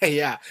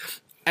 Yeah.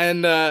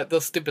 And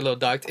those stupid little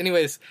dogs.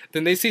 Anyways,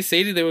 then they see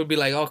Sadie, they would be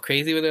like all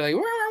crazy, but they're like,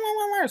 wah, wah,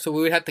 wah, wah. So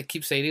we would have to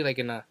keep Sadie like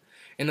in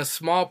a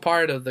small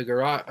part of the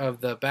garage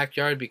of the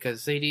backyard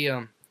because Sadie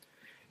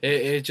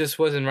it just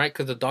wasn't right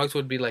because the dogs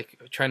would be like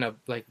trying to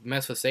like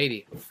mess with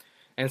Sadie,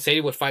 and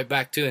Sadie would fight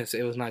back too, and so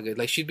it was not good.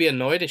 Like she'd be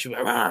annoyed and she'd be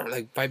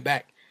like fight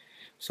back.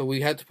 So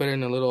we had to put her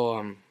in a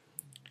little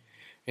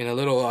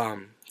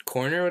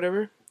corner or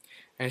whatever,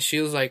 and she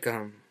was like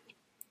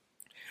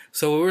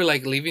So we were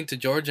like leaving to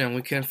Georgia and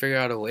we couldn't figure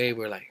out a way.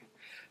 We're like,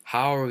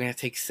 how are we gonna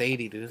take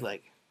Sadie, dude?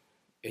 Like,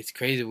 it's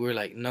crazy. We were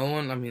like, no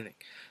one. I mean,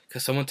 like,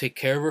 could someone take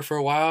care of her for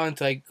a while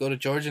until I go to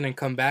Georgia and then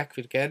come back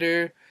to get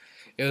her?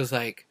 It was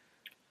like,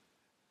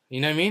 you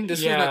know what I mean?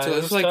 This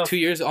was like 2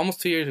 years,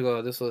 almost 2 years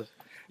ago. This was,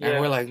 and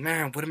we're like,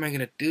 man, what am I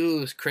gonna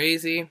do? It's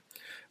crazy.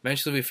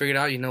 Eventually, we figured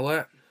out, you know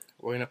what?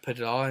 We're gonna put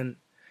it all in.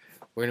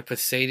 We're gonna put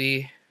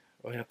Sadie.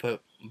 We're gonna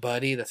put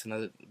Buddy. That's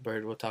another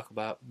bird we'll talk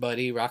about.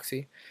 Buddy,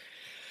 Roxy.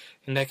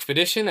 In the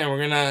expedition, and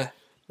we're gonna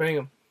bring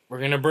them. We're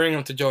gonna bring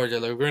them to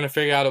Georgia. Like, we're gonna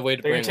figure out a way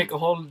to bring them. They're gonna take a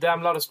whole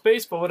damn lot of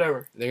space, but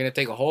whatever. They're gonna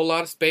take a whole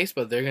lot of space,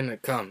 but they're gonna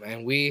come.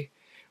 And we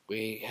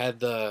had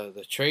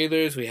the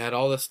trailers, we had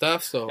all the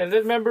stuff. So and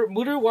then remember,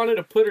 Mutter wanted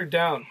to put her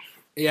down.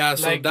 Yeah,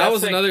 so like, that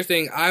was another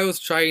thing. I was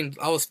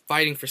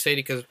fighting for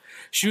Sadie because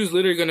she was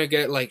literally gonna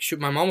get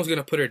my mom was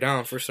gonna put her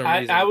down for some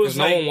reason. Because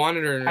no one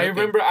wanted her. I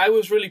remember I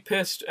was really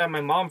pissed at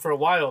my mom for a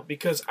while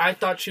because I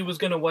thought she was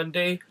gonna one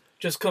day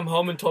just come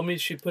home and told me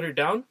she put her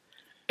down.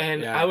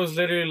 And I was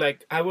literally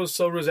like, I was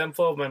so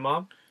resentful of my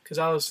mom because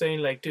I was saying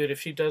like, dude, if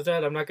she does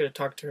that, I'm not going to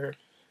talk to her.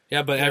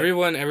 Yeah, but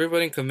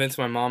everybody convinced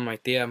my mom, my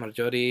tia,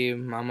 Marjorie,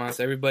 Mamas,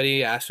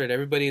 everybody, Astrid,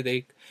 everybody,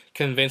 they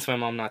convinced my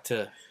mom not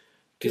to.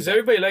 Because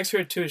everybody likes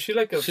her too. She's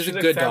a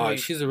good dog.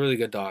 She's a really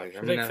good dog.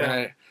 I mean,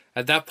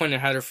 at that point, I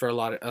had her for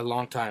a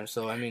long time.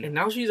 So I mean, and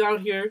now she's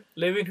out here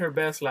living her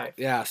best life.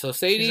 Yeah, so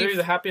Sadie, she's really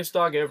the happiest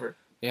dog ever.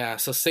 Yeah,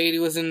 so Sadie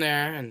was in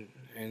there,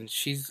 and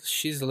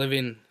she's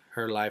living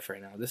her life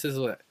right now. This is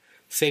what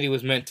Sadie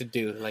was meant to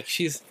do. Like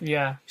she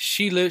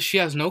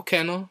has no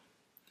kennel.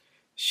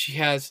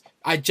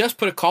 I just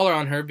put a collar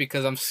on her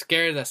because I'm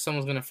scared that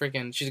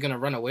she's gonna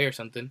run away or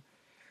something.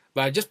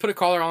 But I just put a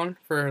collar on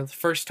for the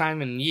first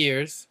time in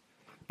years.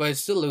 But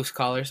it's still a loose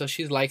collar, so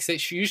she likes it.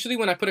 She usually,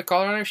 when I put a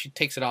collar on her, she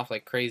takes it off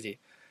like crazy.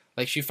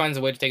 Like she finds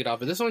a way to take it off.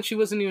 But this one, she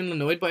wasn't even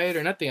annoyed by it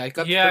or nothing. I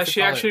got she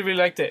collar. Actually really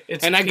liked it.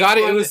 I got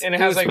it. It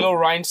has like little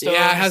rhinestones.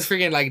 Yeah, it has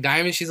freaking like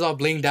diamonds. She's all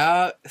blinged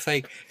out. It's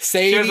like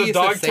Sadie. She has a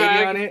dog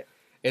tag on it.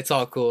 It's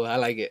all cool. I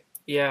like it.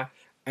 Yeah.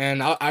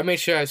 And I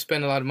made sure I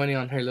spent a lot of money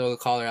on her little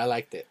collar. I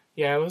liked it.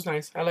 Yeah, it was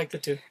nice. I liked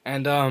it too.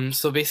 And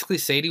so basically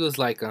Sadie was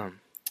like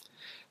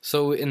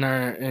so in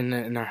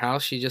our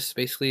house, she just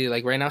basically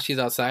like right now she's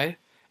outside,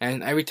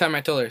 and every time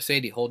I told her,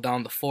 Sadie, hold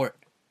down the fort.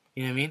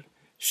 You know what I mean?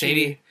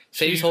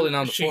 Sadie's holding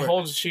down the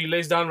fort. She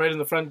lays down right in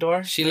the front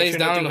door. She lays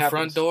down in the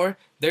front door.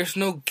 There's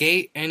no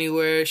gate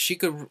anywhere. She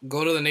could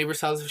go to the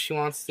neighbor's house if she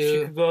wants to.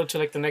 She could go to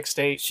like the next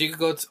state. She could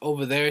go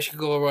over there. She could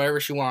go wherever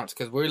she wants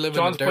because we're living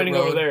John's in the dirt road. pointing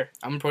over there.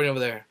 I'm pointing over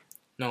there.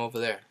 No, over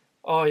there.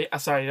 Oh yeah,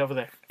 sorry, over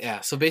there.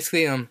 Yeah. So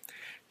basically,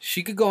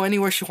 she could go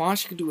anywhere she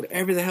wants. She could do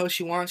whatever the hell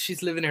she wants.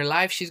 She's living her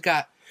life. She's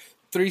got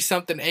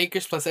 3-something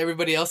acres plus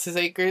everybody else's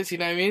acres. You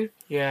know what I mean?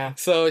 Yeah.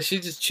 So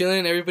she's just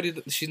chilling.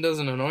 She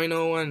doesn't annoy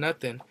no one.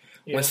 Nothing.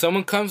 Yeah. When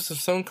someone comes to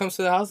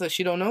the house that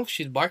she don't know,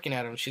 she's barking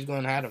at them. She's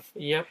going at them.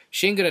 Yep.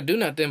 She ain't gonna do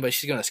nothing, but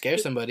she's gonna scare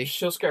somebody.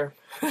 She'll scare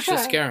them. She'll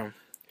scare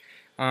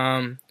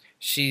them.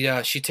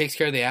 She takes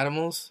care of the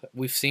animals.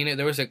 We've seen it.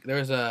 There was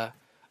a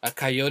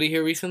coyote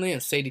here recently,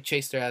 and Sadie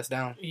chased her ass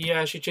down.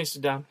 Yeah, she chased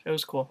it down. It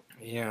was cool.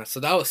 Yeah, so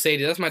that was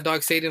Sadie. That's my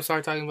dog Sadie. I'm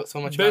sorry talking about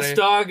so much about her. Best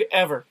dog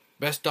ever.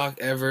 Best dog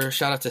ever.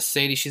 Shout out to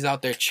Sadie. She's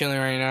out there chilling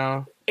right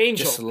now.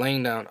 Angel. Just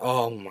laying down.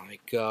 Oh my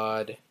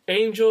god.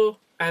 Angel,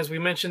 as we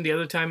mentioned the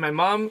other time, my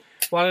mom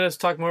wanted us to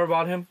talk more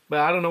about him, but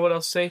I don't know what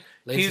else to say.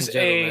 He's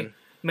a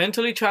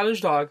mentally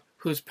challenged dog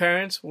whose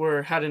parents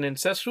had an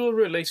ancestral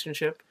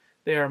relationship.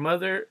 They are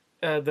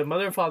the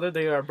mother and father.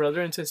 They are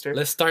brother and sister.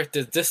 Let's start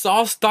this. This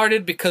all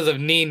started because of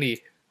Nini,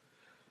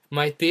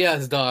 my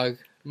tia's dog,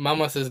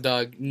 Mama's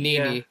dog,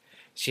 Nini. Yeah.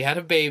 She had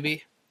a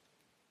baby,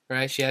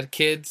 right? She had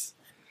kids.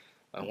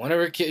 One of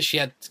her kids, she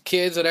had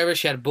kids, whatever.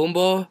 She had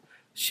Bumbo.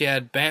 She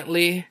had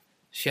Bentley.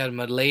 She had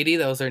Milady.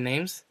 That was their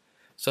names.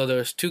 So there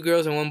was 2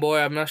 girls and 1 boy.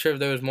 I'm not sure if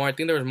there was more. I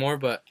think there was more,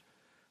 but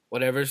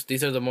whatever.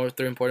 These are the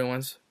 3 important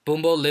ones.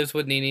 Bumbo lives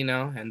with Nini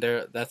now, and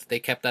they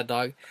kept that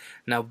dog.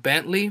 Now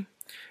Bentley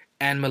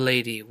and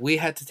Milady, we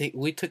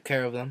took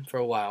care of them for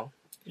a while.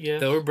 Yeah.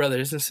 They were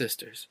brothers and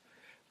sisters.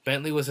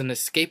 Bentley was an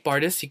escape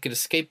artist. He could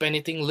escape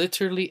anything,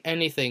 literally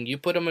anything. You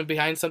put him in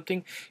behind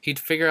something, he'd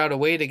figure out a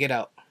way to get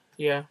out.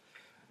 Yeah.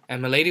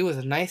 And Milady was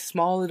a nice,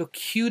 small, little,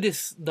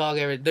 cutest dog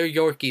ever. They're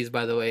Yorkies,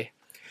 by the way.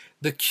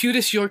 The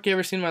cutest Yorkie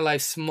ever seen in my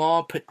life.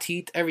 Small,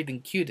 petite,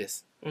 everything,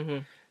 cutest. Mm-hmm.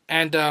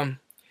 And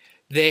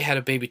they had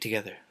a baby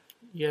together.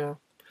 Yeah.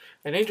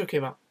 And Angel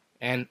came out.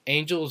 And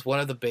Angel was one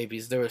of the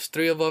babies. There was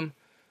 3 of them.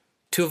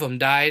 2 of them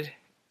died.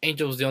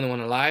 Angel was the only one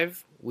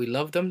alive. We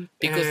loved him.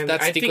 Because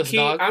that's Tico's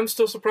dog. I'm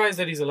still surprised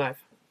that he's alive.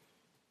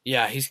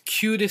 Yeah, he's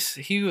cutest.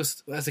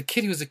 As a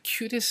kid, he was the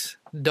cutest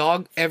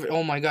dog ever.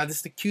 Oh my God, this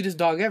is the cutest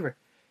dog ever.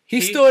 He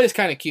still is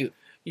kind of cute.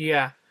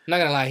 Yeah. I'm not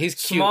gonna lie, he's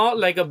cute. Small,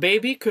 like a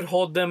baby could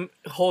hold him.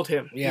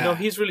 Yeah.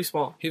 He's really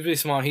small. He's really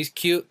small. He's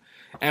cute.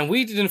 And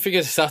we didn't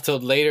figure this out till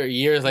later,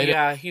 years later.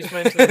 Yeah, he's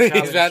mentally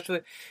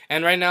challenged.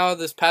 And right now,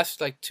 this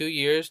past 2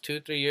 years,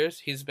 2-3 years,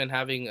 he's been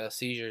having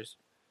seizures.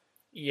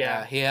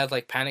 Yeah. He has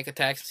panic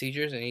attacks,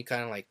 seizures, and he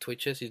kind of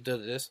twitches. He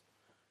does this.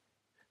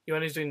 You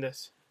want he's doing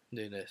this?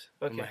 Doing this.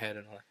 Okay. On my head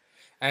and all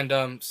that.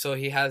 And so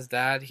he has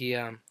that.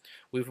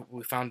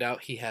 We found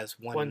out he has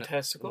one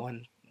testicle.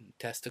 One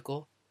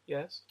testicle.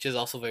 Yes. Which is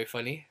also very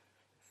funny.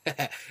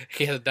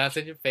 He has dots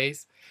in your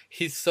face.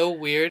 He's so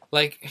weird.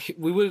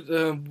 We would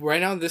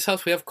right now in this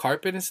house we have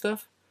carpet and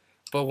stuff.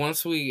 But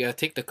once we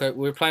take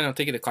we're planning on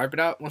taking the carpet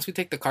out. Once we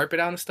take the carpet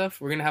out and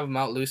stuff, we're gonna have him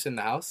out loose in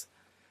the house.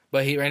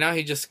 But right now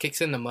he just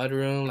kicks in the mud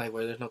room,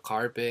 where there's no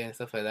carpet and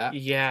stuff like that.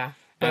 Yeah.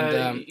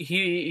 And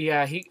he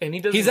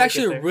doesn't. He's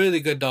actually a really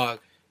good dog.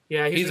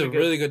 Yeah, he's a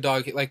really good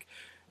dog.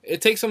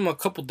 It takes him a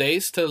couple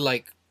days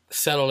to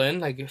settle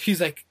in.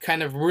 He's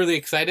kind of really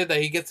excited that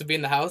he gets to be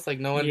in the house.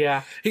 No one.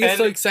 Yeah. He gets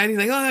so excited.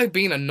 He's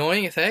being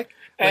annoying as heck.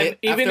 And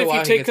even if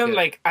you take him,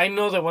 I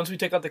know that once we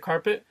take out the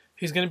carpet,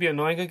 he's gonna be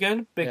annoying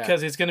again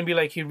because it's gonna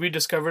be he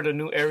rediscovered a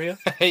new area.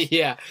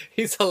 Yeah,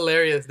 he's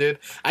hilarious, dude.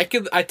 I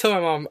tell my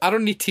mom I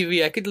don't need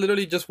TV. I could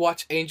literally just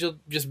watch Angel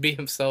just be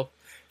himself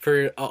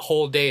for a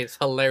whole day. It's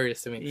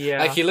hilarious to me.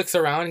 Yeah. He looks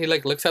around. He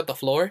looks at the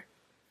floor.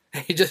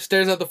 He just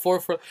stares at the floor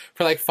for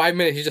 5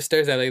 minutes. He just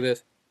stares at it like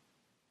this.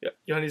 Yeah,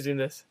 Yanni's doing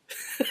this.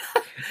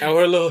 And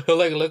he'll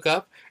look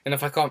up, and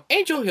if I call him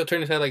Angel, he'll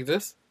turn his head like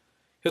this.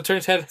 He'll turn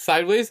his head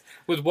sideways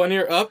with one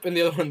ear up and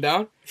the other one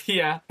down.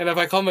 Yeah. And if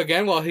I call him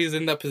again while he's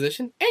in that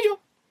position, Angel,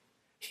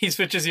 he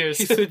switches ears.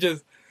 He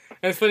switches.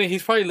 And it's funny,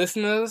 he's probably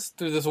listening to us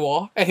through this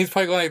wall, and he's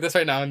probably going like this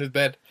right now in his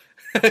bed.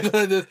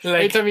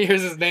 Every time he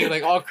hears his name,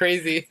 all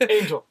crazy.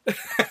 Angel.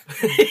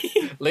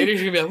 Later,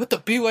 he's going to be like, what the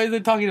B? Why are they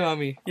talking about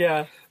me?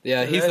 Yeah.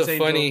 Yeah, he's a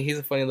funny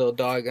little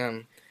dog.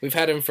 We've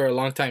had him for a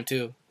long time,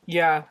 too.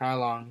 Yeah. How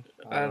long?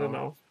 I don't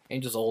know.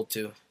 Angel's old,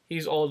 too.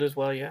 He's old as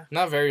well, yeah.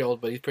 Not very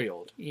old, but he's pretty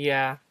old.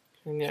 Yeah.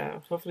 Yeah,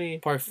 hopefully...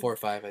 Probably 4 or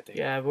 5, I think.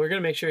 Yeah, we're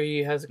going to make sure he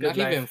has a good life.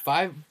 Not even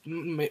 5,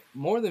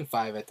 more than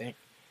 5, I think.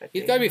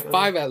 He's got to be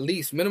 5 at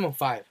least, minimum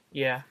 5.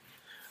 Yeah.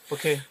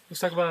 Okay,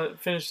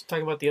 finish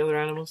talking about the other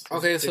animals.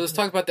 Okay, so let's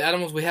talk about the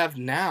animals we have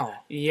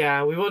now.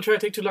 Yeah, we won't try to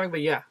take too long, but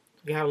yeah.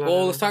 We have a lot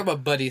well, let's talk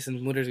about Buddy,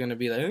 since Mooter's going to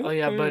be like... Oh,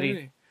 yeah,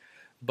 Buddy.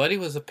 Buddy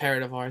was a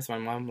parrot of ours my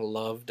mom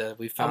loved that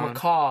we found.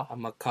 A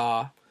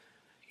macaw.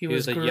 He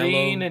was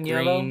green and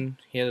yellow.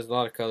 He has a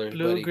lot of colors.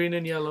 Blue, Buddy. Green,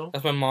 and yellow.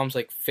 That's my mom's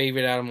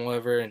favorite animal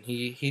ever, and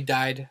he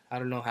died. I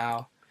don't know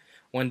how.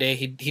 One day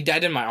he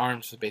died in my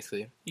arms,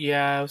 basically.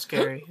 Yeah, it was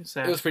scary.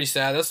 It was pretty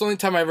sad. That's the only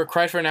time I ever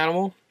cried for an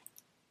animal.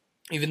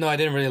 Even though I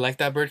didn't really like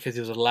that bird because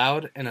he was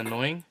loud and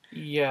annoying.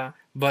 Yeah.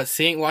 But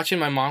watching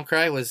my mom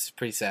cry was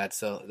pretty sad,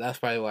 so that's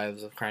probably why I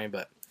was crying.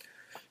 But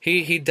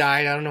he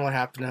died. I don't know what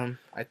happened to him.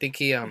 I think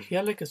he had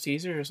a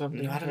seizure or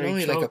something. I don't know.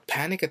 He a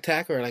panic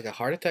attack or a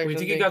heart attack. We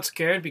think he got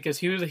scared because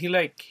he was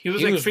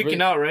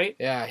freaking out, right?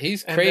 Yeah,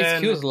 he's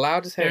crazy. He was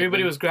loud as hell.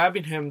 Everybody was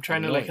grabbing him,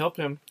 trying to help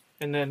him,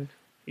 and then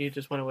he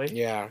just went away.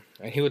 Yeah,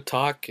 and he would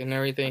talk and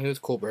everything. He was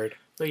a cool bird.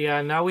 But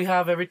yeah, now we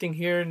have everything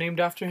here named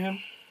after him.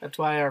 That's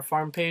why our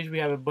farm page we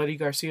have a Buddy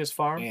Garcia's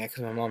farm. Yeah,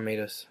 because my mom made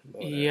us.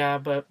 Yeah,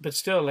 but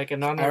still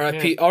in honor of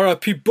him.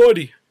 R.I.P.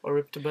 Buddy. Or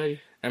RIP to Buddy.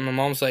 And my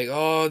mom's like,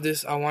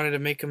 I wanted to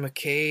make him a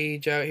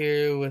cage out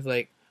here with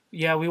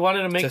Yeah, we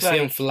wanted to make to see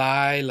him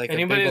fly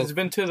anybody that's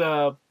been to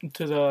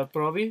the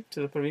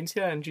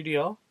provincia and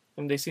GDL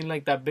and they seen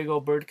that big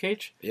old bird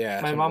cage. Yeah.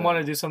 My mom wanted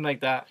to do something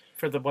like that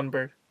for the one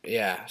bird.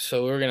 Yeah,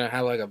 so we were gonna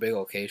have a big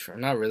old cage for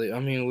him. Not really. I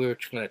mean, we were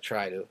gonna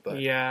try to, but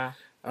yeah.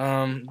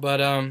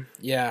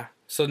 Yeah.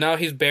 So now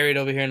he's buried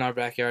over here in our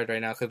backyard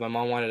right now because my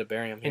mom wanted to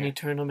bury him here. An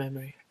eternal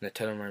memory. An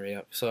eternal memory.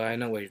 Yep. So I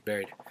know where he's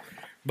buried.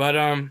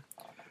 But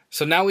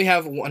so now we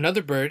have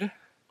another bird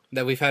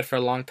that we've had for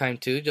a long time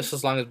too, just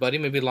as long as Buddy,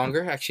 maybe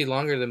longer, actually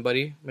longer than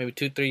Buddy, maybe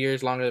 2-3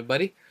 years longer than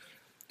Buddy.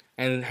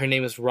 And her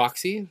name is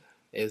Roxy.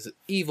 Is an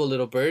evil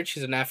little bird.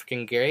 She's an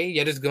African gray.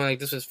 Yet is going like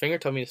this with his finger.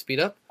 Told me to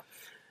speed up.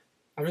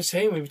 I'm just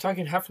saying, we've been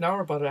talking half an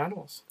hour about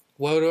animals.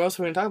 What else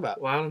are we going to talk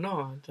about? Well, I don't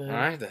know. All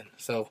right, then.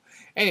 So,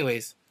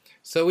 anyways.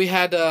 So, we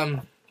had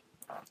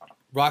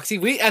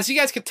Roxy. As you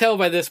guys could tell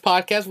by this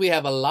podcast, we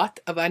have a lot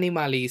of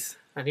animales.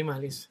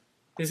 Animales.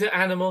 These are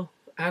animal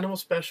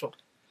special.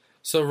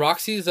 So,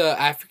 Roxy's an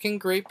African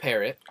gray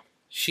parrot.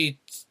 She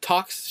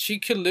talks. She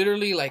could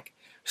literally, like,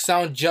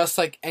 sound just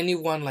like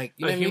anyone, like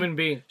a human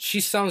being.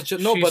 She sounds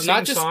just but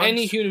not just songs.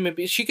 Any human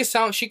being. She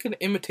can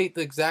imitate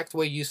the exact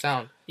way you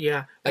sound.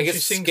 Yeah, like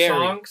it's scary.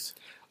 Songs.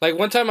 Like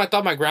one time, I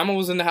thought my grandma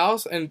was in the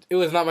house, and it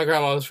was not my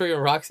grandma. It was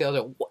freaking Roxy. I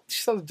was like, "What?"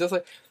 She sounds just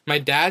like my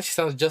dad. She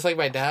sounds just like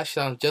my dad. She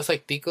sounds just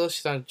like Tico. She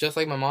sounds just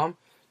like my mom.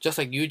 Just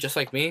like you. Just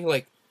like me.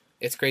 Like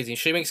it's crazy.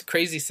 She makes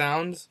crazy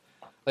sounds.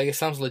 Like it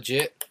sounds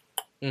legit.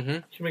 Mm-hmm.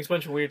 She makes a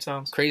bunch of weird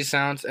sounds. Crazy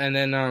sounds, and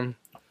then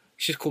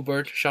she's a cool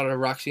bird. Shout out to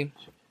Roxy.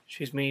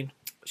 She's mean.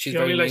 She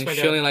only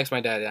likes my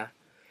dad, yeah.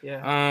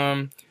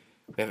 Yeah.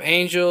 We have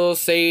Angel,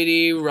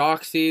 Sadie,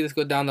 Roxy. Let's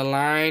go down the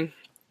line.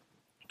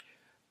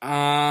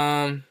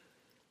 So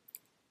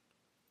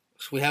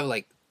we have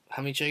like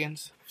how many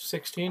chickens?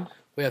 16.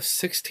 We have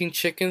 16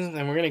 chickens,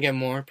 and we're gonna get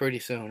more pretty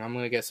soon. I'm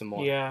gonna get some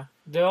more. Yeah.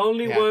 The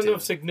only one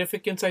of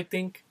significance, I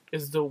think,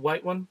 is the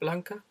white one,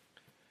 Blanca.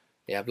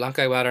 Yeah,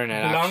 Blanca got her in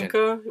an auction.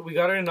 Blanca, we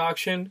got her in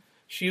auction.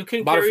 You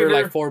can bought carry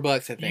her for like $4, I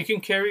think. You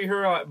can carry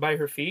her by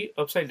her feet,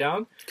 upside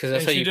down,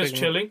 and she's just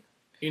chilling.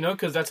 You know,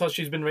 because that's how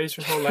she's been raised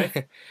her whole life.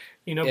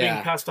 You know,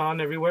 being passed on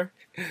everywhere.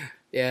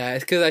 Yeah,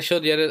 it's because I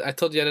told Yetta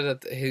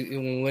that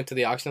when we went to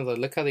the auction, I was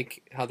like,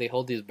 look how they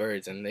hold these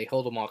birds, and they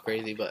hold them all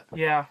crazy, but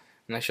yeah.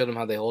 And I showed him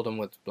how they hold them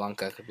with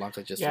Blanca, because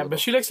Blanca just but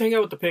she likes to hang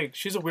out with the pig.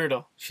 She's a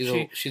weirdo.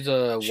 She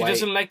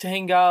doesn't like to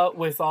hang out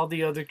with all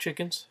the other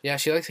chickens. Yeah,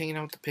 she likes hanging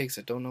out with the pigs.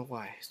 I don't know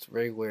why. It's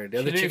very weird.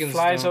 The other chickens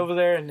flies over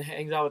there and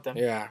hangs out with them.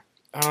 Yeah.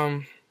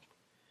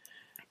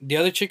 The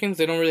other chickens,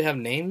 they don't really have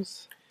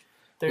names.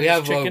 We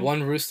have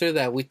one rooster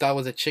that we thought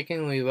was a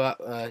chicken. We bought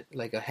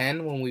like a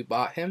hen when we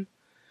bought him,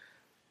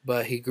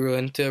 but he grew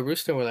into a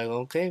rooster. We're like,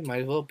 okay,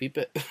 might as well beep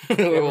it. We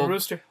have a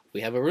rooster.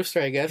 We have a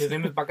rooster, I guess. His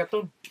name is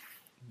Baqueton.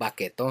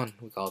 Baqueton,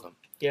 we call them.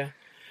 Yeah.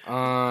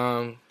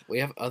 We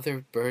have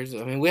other birds.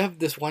 I mean, we have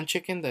this one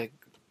chicken that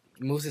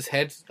moves his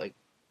head like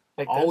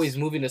always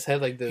moving his head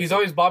like this. He's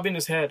always bobbing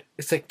his head.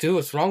 It's like, dude,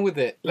 what's wrong with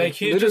it? Like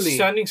he's literally just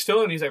standing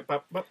still and he's like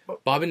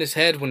bobbing his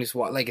head when he's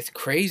like it's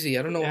crazy.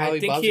 I don't know how he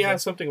bobs his head. I think he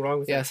has something wrong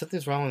with him. Yeah,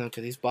 something's wrong with him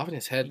because he's bobbing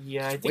his head.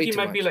 Yeah, I think he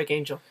might be like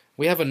Angel.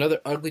 We have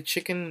another ugly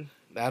chicken.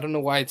 I don't know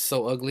why it's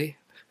so ugly.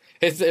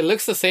 It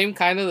looks the same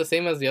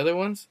as the other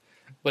ones,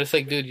 but it's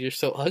like, dude, you're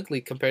so ugly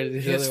compared to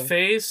these other ones. His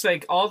face,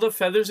 like all the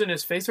feathers in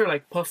his face are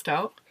like puffed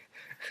out,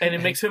 and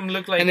it makes him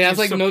look like and it has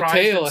like no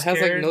tail. It has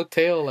like no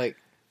tail, like.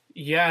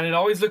 Yeah, and it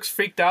always looks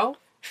freaked out.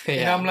 Yeah.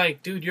 And I'm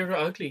like, dude, you're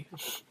ugly.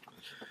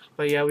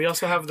 But yeah, we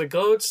also have the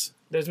goats.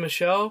 There's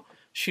Michelle.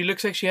 She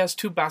looks like she has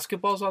 2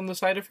 basketballs on the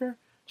side of her.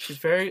 She's a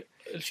very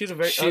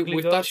ugly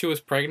We goat. thought she was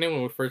pregnant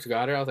when we first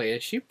got her. I was like,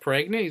 is she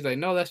pregnant? He's like,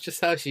 no, that's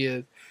just how she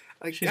is.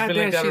 Like, she's been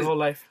like that her whole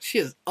life. She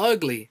is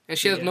ugly. And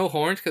she has no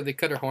horns because they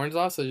cut her horns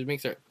off, so it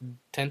makes her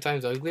 10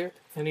 times uglier.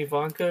 And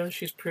Ivanka,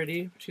 she's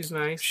pretty. She's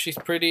nice. She's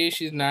pretty.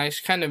 She's nice.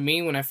 She's kind of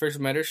mean. When I first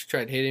met her, she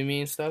tried hitting me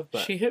and stuff.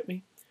 But she hit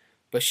me.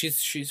 But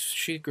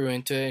she grew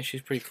into it, and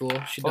she's pretty cool.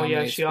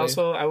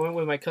 I went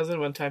with my cousin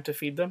one time to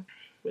feed them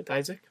with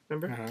Isaac,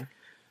 remember? Uh-huh.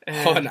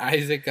 And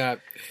Isaac got...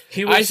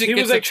 He was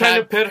like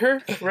trying to pet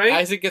her, right?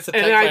 Isaac gets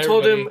attacked and then I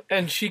told everybody. him,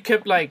 and she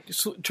kept like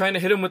trying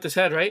to hit him with his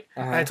head, right?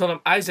 Uh-huh. And I told him,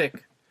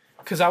 Isaac,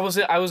 because I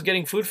was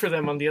getting food for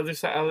them on the other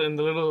side in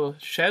the little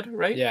shed,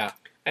 right? Yeah.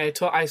 And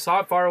I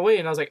saw it far away,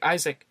 and I was like,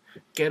 Isaac,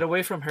 get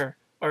away from her.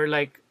 Or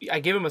like, I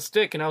gave him a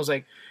stick, and I was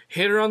like,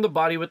 hit her on the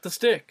body with the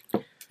stick.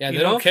 Yeah, they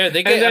don't care.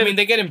 They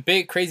get in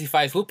big, crazy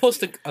fights. We'll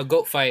post a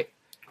goat fight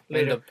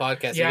later in the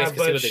podcast. Yeah, so you guys can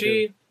see what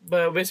they do.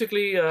 But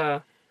basically,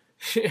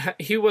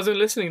 he wasn't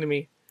listening to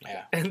me.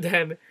 Yeah. And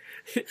then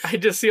I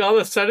just see all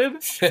of a sudden,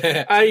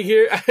 I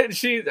hear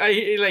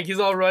he's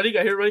all running.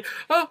 I hear running,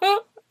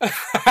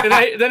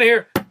 and then I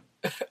hear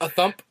a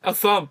thump,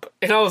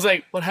 and I was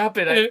like, "What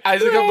happened?"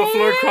 Isaac on the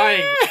floor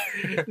crying.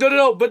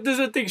 No. But there's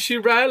a thing. She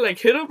ran, like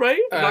hit him right,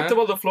 knocked him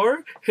on the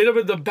floor, hit him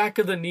in the back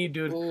of the knee,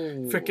 dude.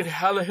 Freaking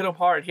hella hit him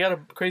hard. He had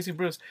a crazy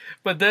bruise.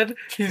 But then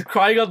he's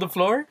crying on the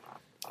floor,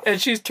 and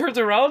she turns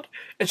around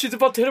and she's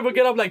about to hit him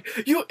again. I'm like,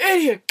 "You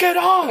idiot! Get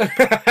up!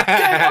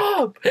 Get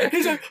up!"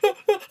 He's like,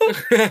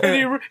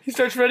 and he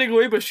starts running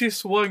away, but she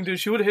swung, dude.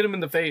 She would have hit him in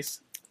the face.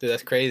 Dude,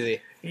 that's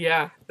crazy.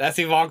 Yeah, that's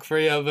Ivanka for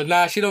you. But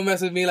nah, she don't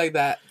mess with me like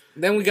that.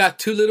 Then we got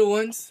 2 little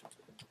ones.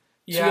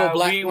 Yeah,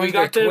 we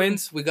got them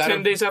twins. We got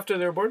 10 days after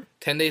they were born.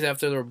 10 days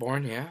after they were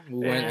born, yeah.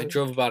 I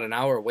drove about an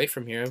hour away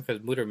from here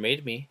because Mutter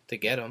made me to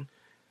get them.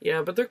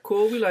 Yeah, but they're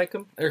cool. We like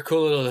them. They're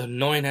cool little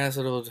annoying ass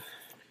little...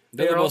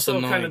 They're also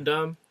kind of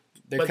dumb.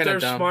 They're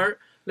smart.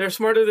 They're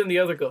smarter than the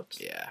other goats.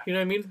 Yeah. You know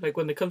what I mean? Like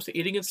when it comes to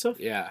eating and stuff.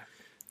 Yeah.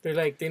 They're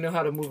like, they know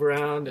how to move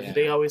around, and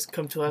they always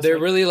come to us. They're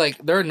really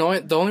like, they're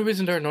annoying. The only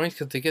reason they're annoying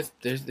is because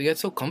they get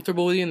so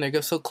comfortable with you, and they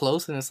get so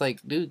close, and it's like,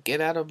 dude, get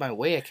out of my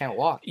way. I can't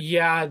walk.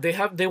 Yeah,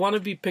 they want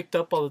to be picked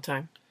up all the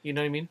time. You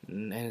know what I mean?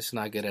 And it's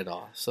not good at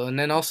all. So, and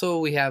then also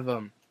we have,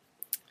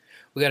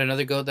 we got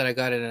another goat that I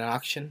got at an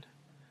auction.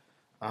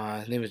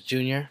 His name is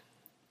Junior.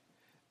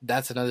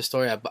 That's another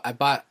story.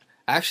 I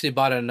actually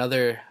bought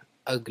another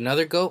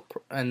goat,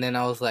 and then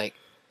I was like,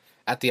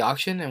 at the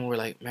auction, and we're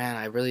like, man,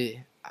 I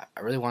really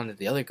wanted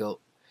the other goat.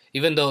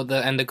 Even though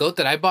the goat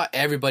that I bought,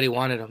 everybody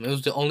wanted him. It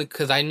was the only,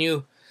 because I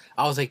knew,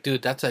 I was like,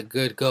 dude, that's a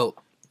good goat.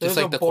 Just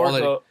like the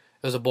quality. Goat.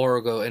 It was a Boro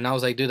goat, and I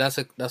was like, dude, that's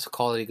a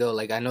quality goat.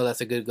 Like, I know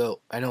that's a good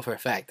goat. I know for a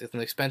fact. It's an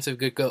expensive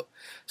good goat.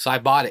 So I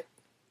bought it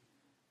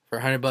for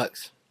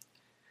 $100.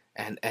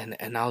 And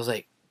I was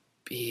like,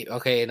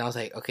 okay. And I was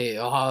like, okay.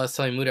 Oh, I was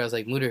telling Mutter, I was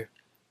like, Mutter.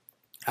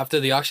 After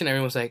the auction,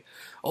 everyone was like,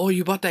 oh,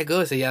 you bought that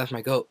goat? I said, yeah, that's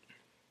my goat.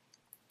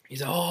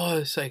 He's like, oh,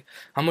 it's like,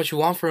 how much you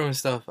want for him and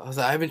stuff? I was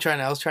like,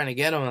 I was trying to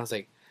get him. And I was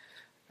like,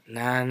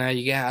 nah,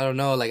 you get, I don't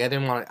know. Like,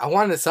 I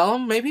wanted to sell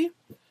him maybe,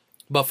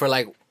 but for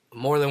like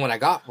more than what I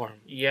got for him.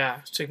 Yeah,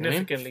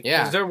 significantly. Yeah.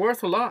 Because they're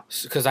worth a lot.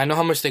 Because I know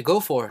how much they go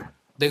for.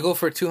 They go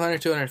for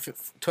 200,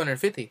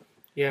 250.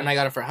 Yeah. And I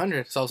got it for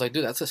 100. So I was like,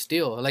 dude, that's a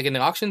steal. Like in the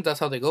auctions, that's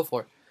how they go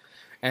for.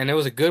 And it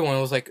was a good one.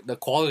 It was like the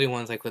quality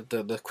ones, like with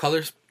the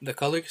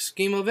color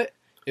scheme of it.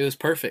 It was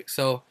perfect.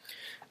 So,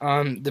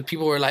 the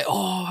people were like,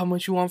 "Oh, how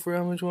much you want for it?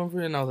 How much you want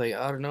for it?" And I was like,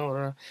 "I don't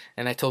know."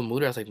 And I told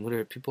Mutter, I was like,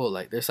 "Mutter, people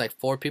like, there's like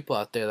 4 people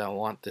out there that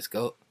want this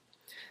goat."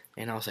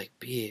 And I was like,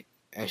 "Be."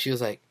 And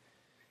she's like,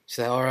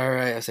 "All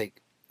right." I was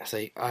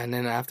like, and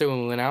then after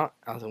when we went out,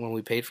 when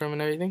we paid for him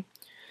and everything,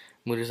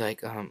 Mutter's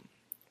like, I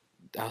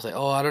was like,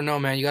 "Oh, I don't know,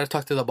 man. You got to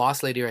talk to the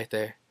boss lady right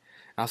there."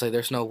 I was like,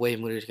 "There's no way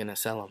Mutter's gonna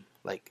sell him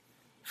like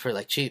for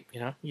like cheap, you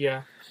know?"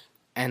 Yeah.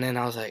 And then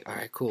I was like, "All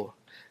right, cool."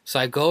 So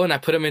I go and I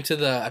put him into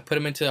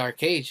our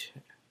cage,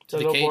 to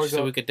the cage,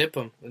 so we could dip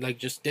him, like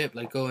just dip,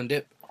 like go and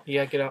dip.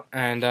 Yeah, get out.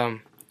 And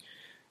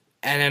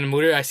then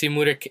I see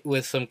Mutter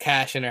with some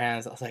cash in her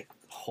hands. I was like,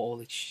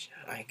 holy shit,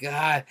 my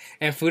god!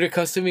 And Fuder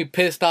comes to me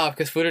pissed off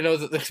because Fuder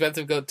knows it's an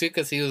expensive goat too,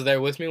 because he was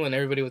there with me when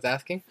everybody was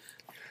asking.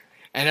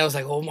 And I was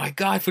like, oh my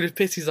god, Fuder's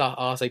pissed. He's off.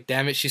 I was like,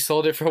 damn it, she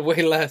sold it for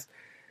way less.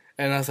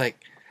 And I was like,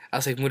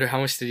 Mutter,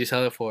 how much did you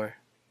sell it for?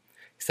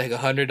 It's like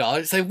 $100.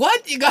 It's like,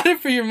 what? You got it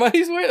for your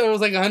money's worth? It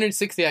was like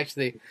 160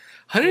 actually.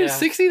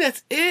 160? Yeah.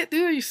 That's it,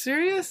 dude? Are you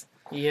serious?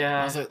 Yeah.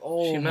 I was like,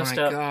 oh my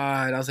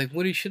god. I was like,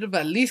 Woody, you should have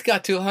at least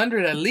got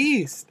 200 at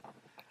least.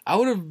 I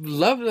would have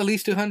loved at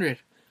least 200.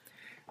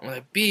 I'm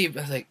like, beep.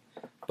 I was like,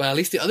 but at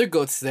least the other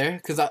goat's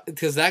there.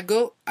 Because that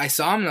goat, I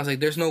saw him and I was like,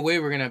 there's no way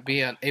we're going to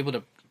be able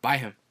to buy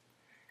him.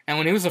 And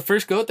when he was the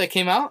first goat that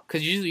came out,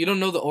 because usually you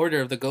don't know the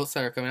order of the goats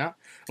that are coming out.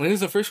 When he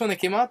was the first one that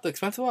came out, the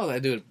expensive one, I was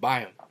like, dude,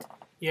 buy him.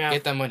 Yeah.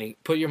 Get that money.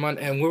 Put your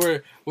money. And we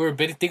were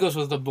bidding. Tigos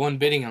was the one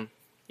bidding him.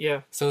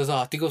 Yeah. So it was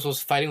Tigos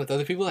was fighting with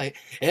other people. Like,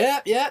 yeah.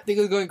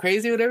 Tigos going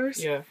crazy, whatever.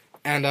 Yeah.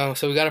 And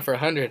so we got it for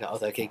 100. I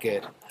was like, okay,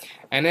 good.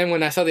 And then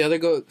when I saw the other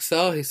goat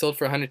sell, he sold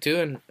for 100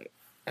 too.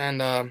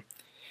 And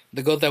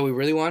the goat that we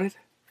really wanted.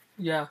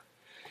 Yeah.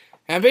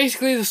 And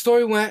basically the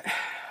story went.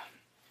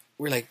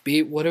 We're like,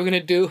 beep. What are we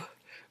gonna do?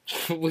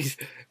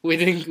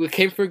 We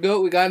came for a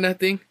goat. We got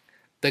nothing.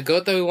 The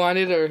goat that we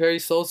wanted already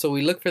sold, so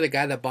we looked for the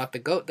guy that bought the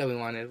goat that we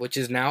wanted, which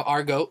is now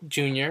our goat,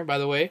 Junior, by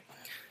the way.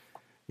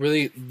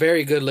 Really,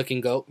 very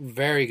good-looking goat.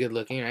 Very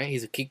good-looking, right?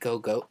 He's a Kiko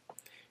goat.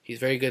 He's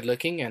very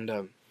good-looking,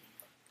 and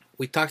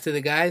we talked to the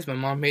guys. My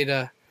mom made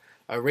a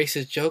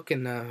racist joke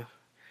in a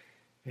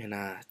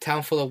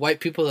town full of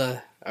white people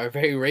that are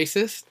very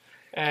racist.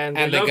 And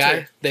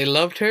they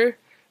loved her.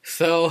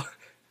 So,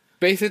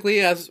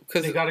 basically, because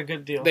they got a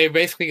good deal. They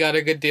basically got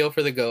a good deal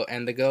for the goat,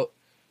 and the goat,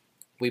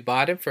 we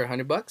bought him for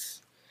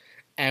 $100.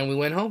 And we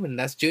went home, and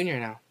that's Junior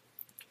now.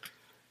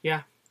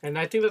 Yeah, and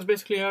I think that's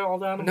basically all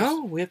the animals.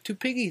 No, we have 2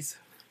 piggies.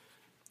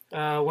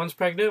 One's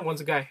pregnant,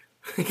 one's a guy.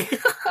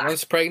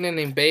 One's pregnant,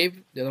 named Babe.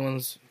 The other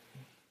one's,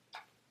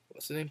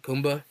 what's his name?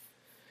 Pumbaa.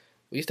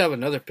 We used to have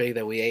another pig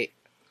that we ate.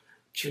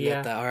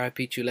 Chuleta, yeah.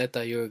 R.I.P.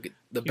 Chuleta. You were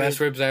the best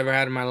ribs I ever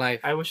had in my life.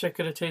 I wish I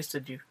could have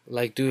tasted you.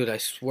 Like, dude, I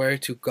swear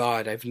to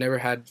God, I've never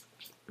had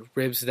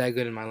ribs that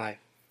good in my life.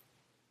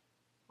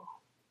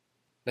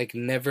 Like,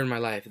 never in my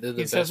life. They're the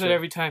he best says it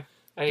every time.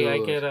 I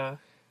get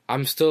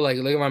I'm still like,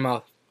 look at my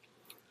mouth.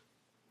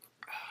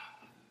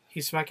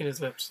 He's smacking his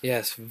lips.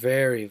 Yes,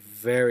 very,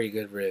 very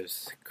good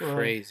ribs.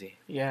 Crazy.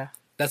 Yeah.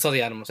 That's all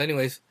the animals.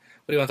 Anyways,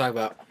 what do you want to talk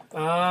about?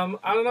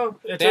 I don't know.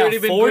 It's already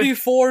been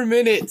 44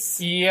 minutes.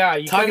 Yeah,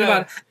 you talking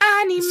about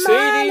animales.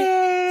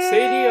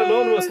 Sadie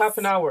alone was half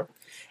an hour.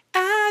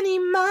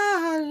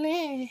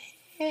 Animales.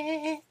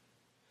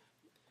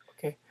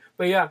 Okay,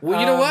 but yeah. Well,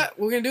 you know what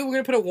we're gonna do? We're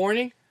gonna put a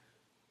warning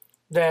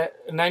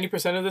that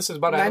 90% of this is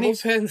about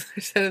animals.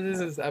 90% of this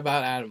is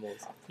about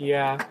animals.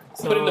 Yeah.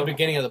 So, put it in the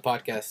beginning of the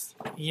podcast.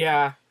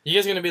 Yeah. You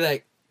guys are gonna be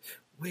like,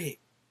 wait,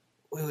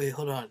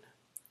 hold on.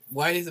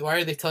 Why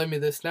are they telling me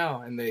this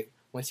now? And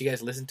once you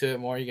guys listen to it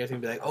more, you guys are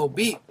gonna be like, oh,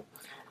 beat.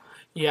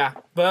 Yeah,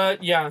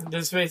 but yeah,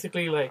 this is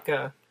basically like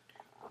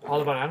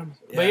All about animals.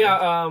 Yeah. But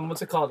yeah,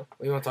 what's it called? What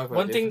do you want to talk about?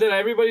 One thing that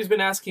everybody's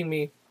been asking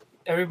me,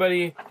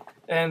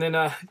 and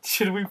then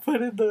should we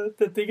put in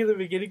the thing in the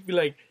beginning? Be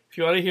like, if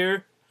you want to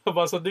hear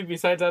about something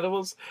besides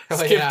animals,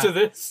 skip to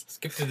this.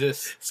 Skip to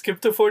this. Skip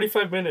to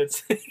 45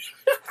 minutes.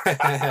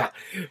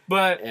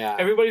 But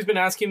everybody's been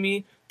asking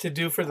me to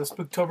do for the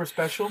Spook-Tober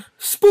special.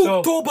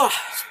 Spook-Tober!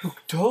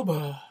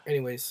 Spook-Tober.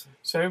 Anyways.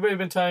 So everybody's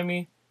been telling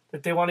me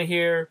that they want to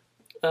hear,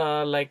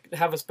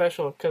 have a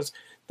special. Because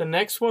the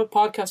next one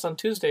podcast on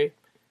Tuesday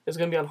is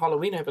going to be on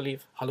Halloween, I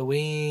believe.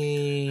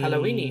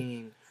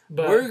 Halloweeny.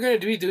 But we're going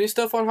to be doing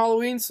stuff on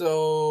Halloween,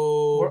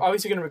 so... We're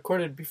obviously going to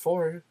record it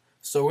before.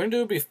 So we're going to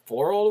do it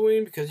before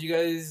Halloween, because you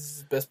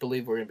guys best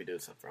believe we're going to be doing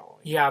stuff for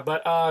Halloween. Yeah,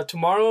 but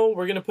tomorrow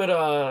we're going to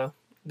put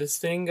this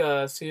thing,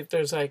 see if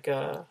there's like...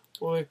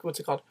 what's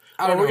it called?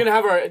 We're going to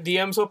have our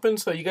DMs open,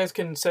 so you guys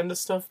can send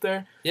us stuff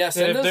there. Yeah,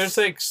 send us. If there's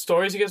like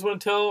stories you guys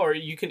want to tell, or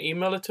you can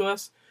email it to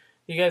us.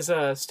 You guys,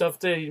 stuff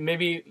that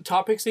maybe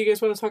topics that you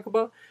guys want to talk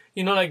about.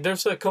 You know, like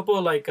there's a couple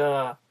of like...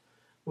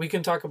 we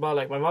can talk about,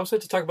 like, my mom said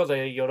to talk about the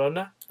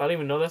Llorona. I don't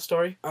even know that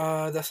story.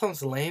 That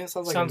sounds lame. It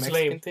sounds like a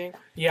Mexican thing.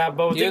 Yeah,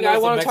 but the thing I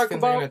want to talk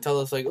about... They're going to tell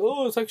us, like,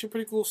 oh, it's actually a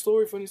pretty cool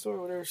story, funny story,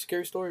 whatever,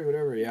 scary story,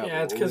 whatever.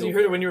 Yeah, it's because you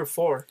heard it when you were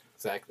 4.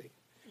 Exactly.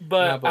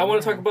 But I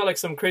want to talk about, like,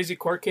 some crazy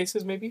court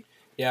cases, maybe.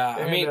 Yeah,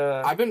 and, I mean,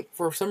 I've been,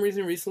 for some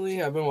reason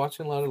recently, I've been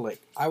watching a lot of,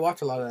 like, I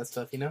watch a lot of that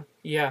stuff, you know?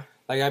 Yeah.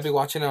 Like, I've been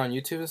watching it on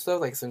YouTube and stuff,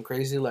 like, some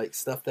crazy, like,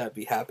 stuff that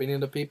be happening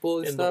to people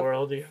and stuff. In the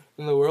world, yeah.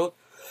 In the world.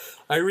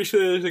 I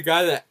recently, there's a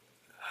guy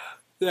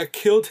that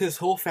killed his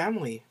whole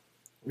family.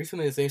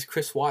 Recently, his name's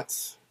Chris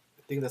Watts.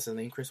 I think that's his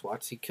name, Chris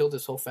Watts. He killed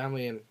his whole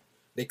family, and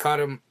they caught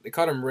him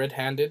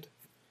red-handed.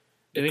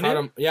 They caught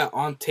him,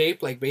 on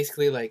tape, like,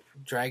 basically, like,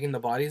 dragging the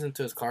bodies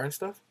into his car and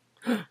stuff.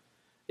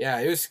 Yeah,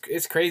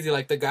 it's crazy.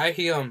 Like, the guy,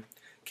 he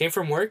came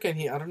from work, and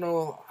I don't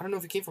know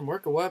if he came from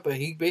work or what, but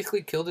he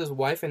basically killed his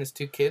wife and his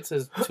 2 kids,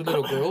 his 2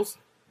 little girls,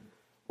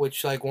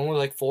 which, like, one was,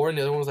 like, 4, and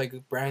the other one was, like,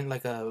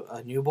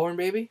 a newborn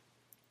baby.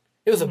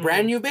 It was a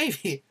brand new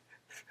baby.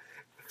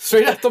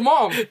 Straight at the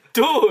mom.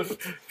 Dude.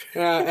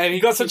 And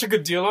he got such a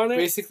good deal on it.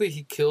 Basically,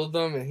 he killed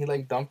them, and he,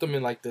 like, dumped them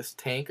in, like, this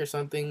tank or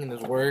something in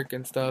his work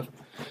and stuff.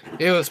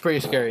 It was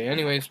pretty scary.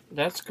 Anyways.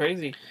 That's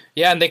crazy.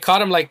 Yeah, and they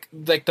caught him, like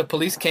the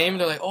police came.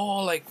 They're like,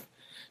 oh, like,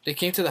 they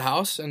came to the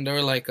house, and they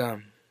were like,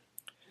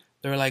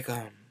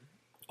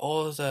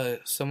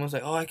 someone's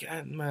like, oh, I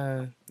can't,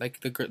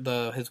 like,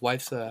 his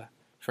wife's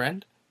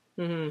friend.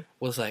 Mm-hmm.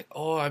 Was like,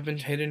 oh, I've been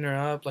hitting her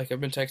up, like, I've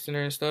been texting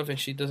her and stuff, and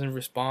she doesn't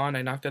respond.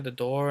 I knocked at the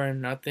door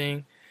and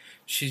nothing.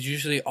 She's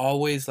usually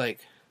always, like,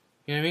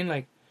 you know what I mean?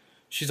 Like,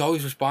 she's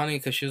always responding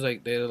because she was,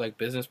 like, they're, like,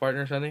 business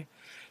partner or something.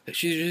 Like,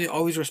 she's usually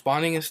always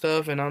responding and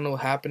stuff, and I don't know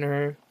what happened to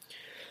her.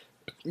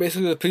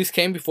 Basically, the police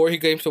came before he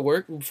came to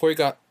work, before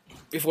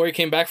he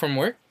came back from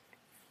work.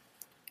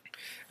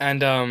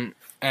 And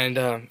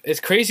it's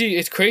crazy.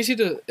 It's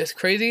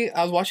crazy.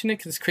 I was watching it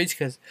because it's crazy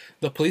because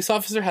the police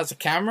officer has a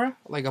camera,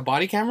 like a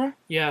body camera.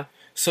 Yeah.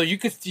 So you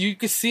could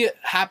see it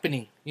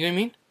happening. You know what I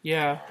mean?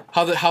 Yeah.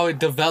 How it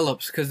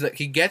develops, because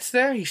he gets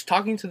there, he's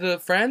talking to the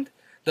friend,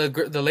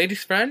 the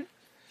lady's friend,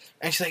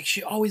 and she's like,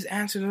 she always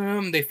answers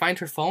him. They find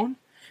her phone,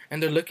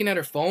 and they're looking at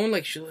her phone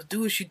like, she's like,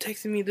 dude, she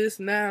texted me this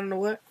and that, I don't know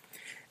what.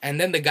 And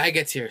then the guy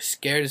gets here,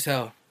 scared as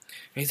hell,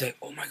 and he's like,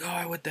 oh my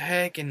god, what the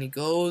heck? And he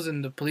goes,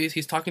 and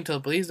he's talking to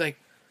the police like,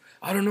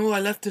 I don't know, I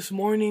left this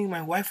morning,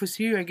 my wife was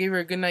here, I gave her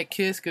a goodnight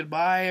kiss,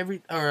 goodbye,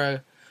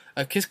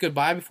 a kiss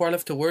goodbye before I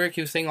left to work.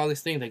 He was saying all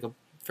these things, like a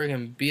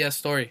friggin' BS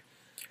story.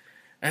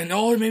 And,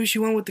 oh, maybe she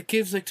went with the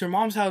kids, like, to her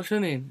mom's house,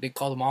 and they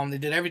called the mom, they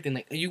did everything.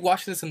 Like, you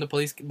watch this in the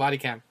police body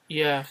cam.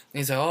 Yeah. And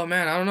he's like, oh,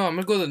 man, I don't know, I'm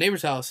gonna go to the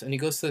neighbor's house. And he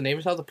goes to the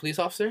neighbor's house, the police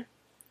officer,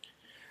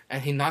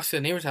 and he knocks to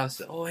the neighbor's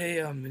house. Oh,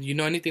 hey, you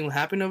know anything will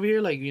happen over here?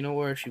 Like, you know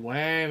where she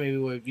went?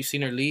 Maybe have you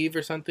seen her leave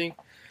or something?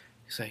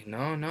 He's like, no,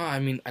 I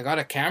mean, I got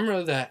a camera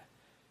in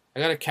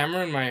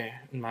my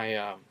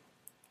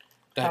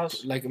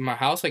house. Like, in my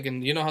house, like,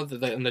 in, you know how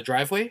in the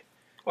driveway?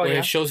 Oh, where yeah.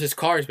 it shows his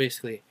cars,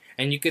 basically.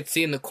 And you could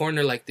see in the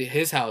corner, like,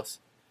 his house.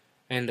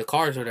 And the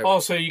cars or whatever. Oh,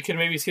 so you can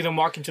maybe see them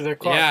walking to their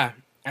car. Yeah.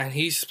 And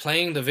he's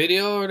playing the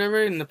video or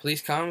whatever, and the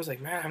police comes,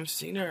 like, man, I haven't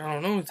seen her, I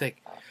don't know. It's like,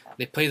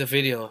 they play the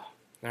video,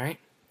 right?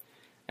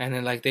 And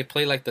then, like, they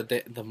play, like,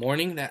 the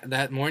morning,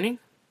 that morning,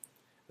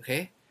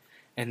 okay?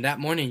 And that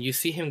morning, you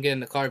see him get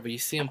in the car, but you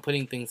see him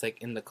putting things, like,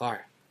 in the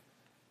car.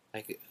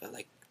 Like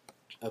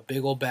a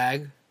big old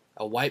bag,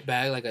 a white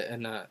bag, like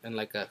in a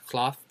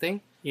cloth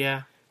thing.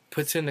 Yeah.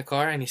 Puts it in the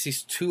car, and he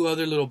sees 2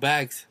 other little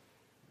bags,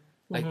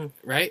 like,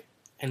 right?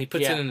 And he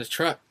puts it in the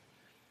truck,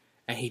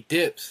 and he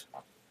dips,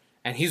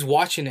 and he's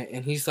watching it,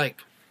 and he's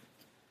like,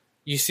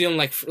 you see him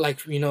like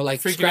you know, like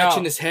freaking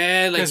scratching out. His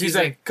head, like because he's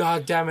like,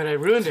 God damn it, I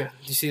ruined it.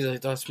 You see,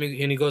 like, that's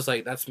me, and he goes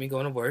like, that's me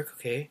going to work,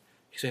 okay?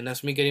 He's saying,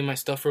 that's me getting my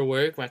stuff for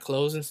work, my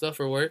clothes and stuff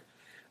for work.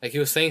 Like, he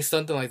was saying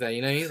something like that,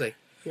 you know? He's like,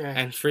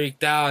 and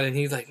freaked out, and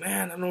he's like,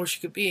 man, I don't know where she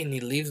could be, and he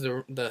leaves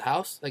the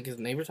house, like his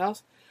neighbor's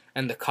house,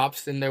 and the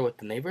cop's in there with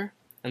the neighbor,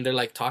 and they're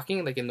like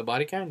talking, like in the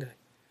body cam. They're like,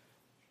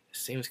 it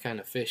seems kind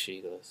of fishy.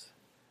 He goes.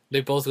 They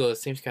both go, it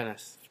seems kind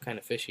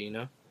of fishy, you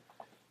know?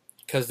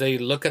 because they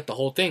look at the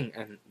whole thing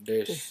and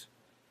there's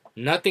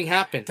nothing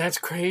happened. That's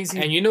crazy.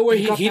 And you know where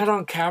he got that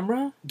on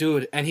camera,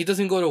 dude. And he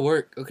doesn't go to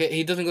work. Okay,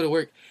 he doesn't go to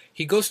work.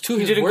 He goes to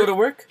his. He didn't go to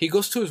work. He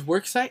goes to his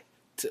work site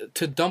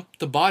to dump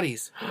the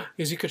bodies.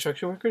 Is he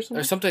construction worker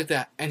or something like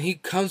that? And he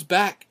comes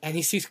back and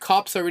he sees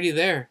cops already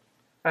there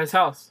at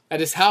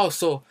his house.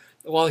 So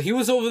while he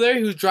was over there,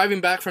 he was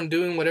driving back from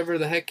doing whatever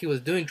the heck he was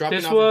doing.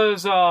 This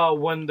was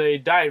when they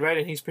died, right?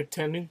 And he's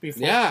pretending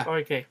before. Yeah. Oh,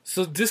 okay.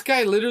 So this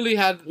guy literally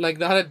had like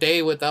not a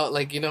day without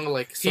like some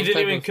he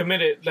didn't even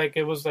commit it. Like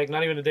it was like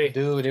not even a day.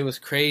 Dude, it was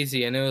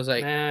crazy, and it was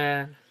like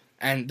man.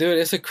 And dude,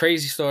 it's a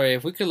crazy story.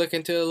 If we could look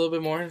into it a little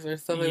bit more or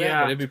stuff like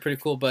that, it'd be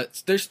pretty cool.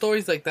 But there's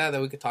stories like that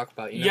we could talk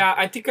about. You know? Yeah,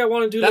 I think I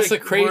want to do. That's a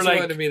crazy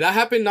one to me. That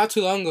happened not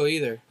too long ago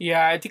either.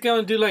 Yeah, I think I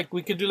want to do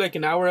we could do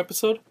an hour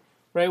episode,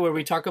 right, where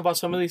we talk about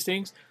some of these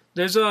things.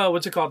 There's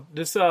what's it called?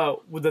 This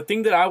with the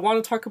thing that I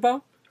want to talk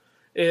about.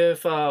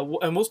 If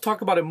and we'll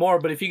talk about it more.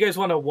 But if you guys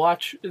want to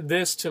watch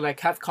this to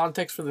have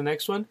context for the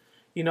next one,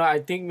 I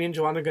think me and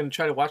Joanna are gonna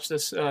try to watch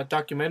this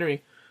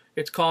documentary.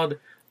 It's called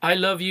 "I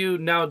Love You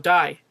Now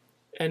Die."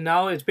 And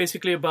now it's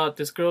basically about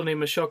this girl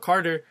named Michelle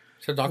Carter.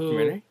 It's a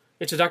documentary?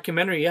 It's a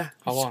documentary, yeah.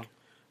 How long?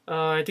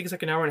 I think it's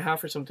like an hour and a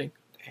half or something.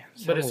 Damn,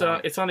 but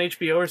it's on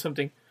HBO or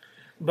something.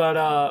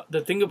 But the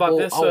thing about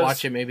this I'll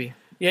watch it maybe.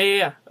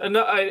 Yeah.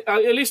 No,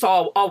 at least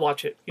I'll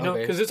watch it,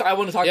 because I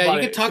want to talk about it. Yeah,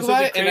 you can talk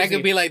about it, and I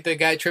could be like the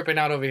guy tripping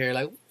out over here,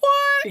 like,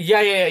 what?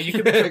 Yeah, you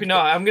could be tripping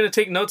out. I'm going to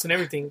take notes and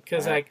everything,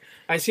 because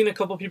I seen a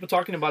couple people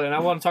talking about it, and I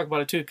want to talk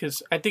about it too,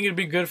 because I think it'd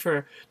be good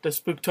for the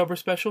Spook-Tober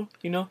special,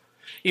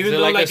 Even is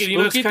it though a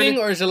spooky thing,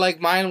 or is it like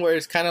mine where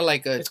it's kind of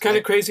like a... It's kind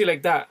of crazy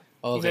like that.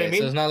 Okay,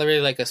 so it's not really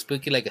like a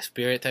spooky, like a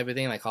spirit type of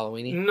thing, like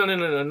Halloween-y? No,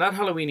 not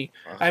Halloween-y.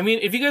 I mean,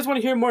 if you guys want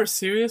to hear more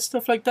serious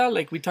stuff like that,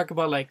 like we talk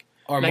about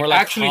or more like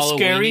actually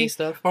scary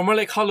stuff, or more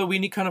like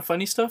Halloween-y kind of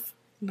funny stuff,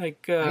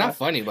 not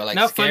funny, but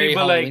not scary funny,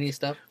 but Halloween-y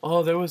stuff.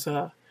 Oh, there was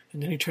and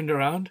then he turned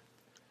around,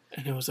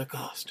 and it was a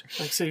ghost.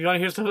 So you want to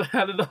hear stuff like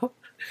that at all?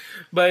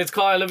 But it's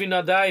called "I Love You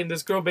Not Die," and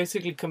this girl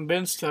basically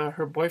convinced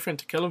her boyfriend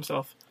to kill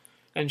himself,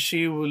 and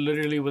she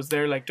literally was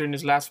there during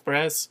his last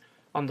breaths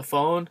on the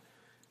phone,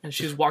 and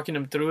she was walking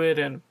him through it,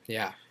 and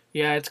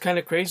yeah, it's kind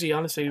of crazy,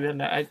 honestly.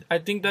 And I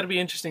think that'd be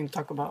interesting to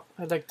talk about.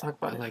 I'd like to talk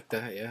about it. I like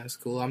that. Yeah, it's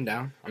cool. I'm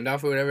down. I'm down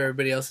for whatever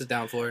everybody else is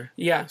down for.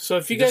 Yeah. So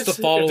if you guys, if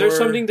there's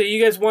something that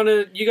you guys wanna,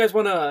 if you guys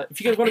wanna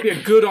be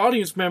a good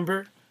audience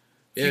member,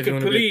 you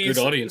could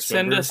please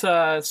send us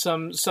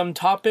some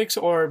topics,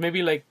 or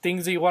maybe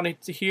things that you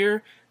wanted to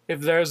hear.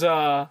 If there's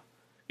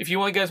if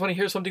you guys want to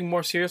hear something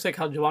more serious, like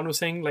how Joanne was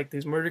saying, like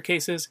these murder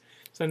cases,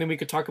 something we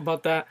could talk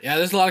about that. Yeah,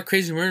 there's a lot of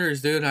crazy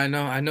murders, dude. I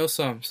know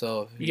some.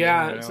 So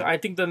so I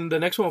think the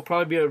next one will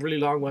probably be a really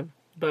long one.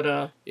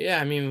 But yeah,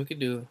 I mean we could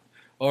do,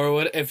 or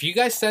what if you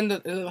guys send?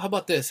 How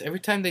about this? Every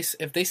time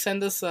if they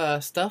send us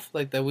stuff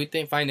that we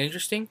find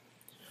interesting,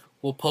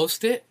 we'll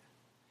post it.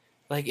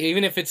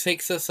 Even if it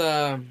takes us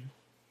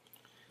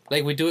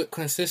we do it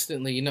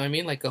consistently. You know what I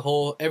mean? Like a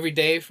whole every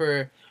day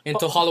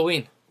until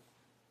Halloween.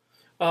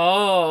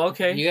 Oh,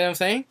 okay. You get what I'm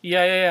saying?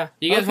 Yeah.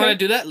 You guys want to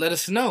do that? Let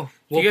us know.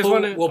 We'll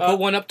put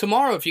one up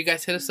tomorrow if you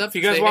guys hit us up. If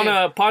you guys want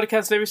a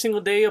podcast every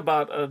single day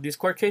about these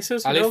court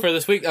cases, at least for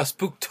this week, a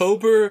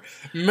Spook-Tober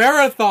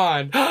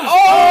marathon.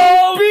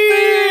 Oh,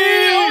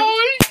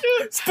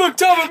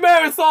 Spook-Tober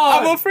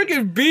marathon! I'm a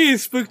freaking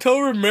beast.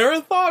 Spook-Tober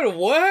marathon?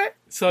 What?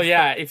 So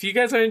yeah, if you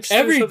guys are interested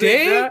every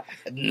day? Like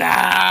that,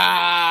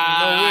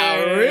 nah.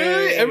 No way.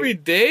 Really? Every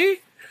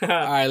day? All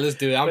right, let's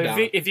do it. I'm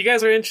down. If you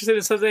guys are interested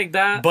in something like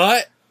that,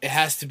 but it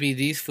has to be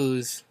these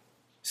fools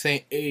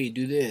saying, "Hey,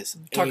 do this.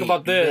 Talk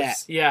about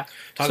this." That. Yeah.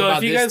 Talk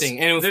about this thing.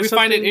 And if we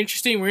find it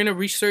interesting, we're gonna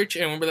research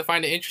and we're gonna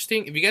find it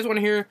interesting. If you guys want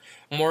to hear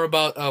more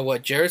about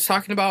what Jared's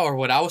talking about or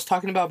what I was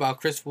talking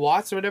about Chris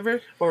Watts or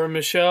whatever, or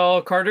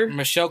Michelle Carter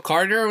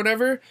or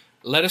whatever,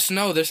 let us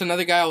know. There's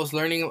another guy I was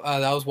learning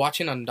that I was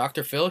watching on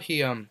Dr. Phil. He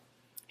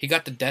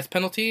got the death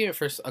penalty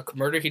for a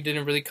murder he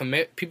didn't really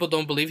commit. People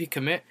don't believe he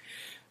commit.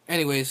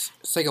 Anyways,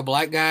 it's like a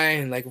black guy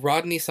and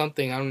Rodney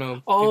something. I don't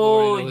know.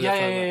 Oh,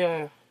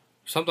 yeah.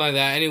 Something like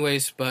that.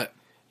 Anyways, but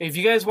if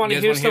you guys want to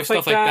hear stuff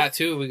like that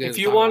too, if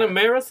you want a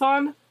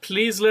marathon,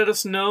 please let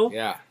us know.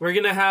 Yeah. We're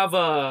going to have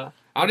a...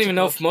 I don't even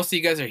know if most of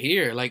you guys are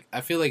here.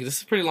 I feel like this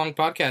is a pretty long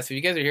podcast. If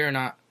you guys are here or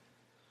not,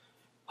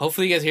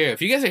 hopefully you guys are here.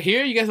 If you guys are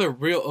here, you guys are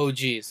real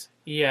OGs.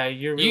 Yeah,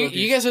 you're real OGs.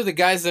 You guys are the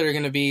guys that are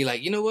going to be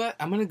you know what?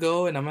 I'm going to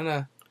go and I'm going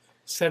to...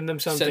 Send them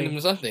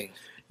something.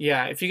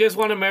 Yeah, if you guys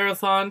want a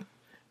marathon...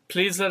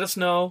 Please let us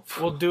know.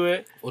 We'll do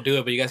it. But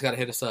you guys got to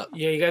hit us up.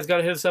 Yeah, you guys got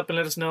to hit us up and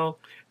let us know.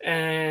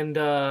 And,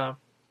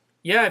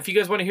 if you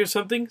guys want to hear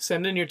something,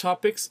 send in your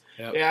topics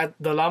at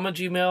the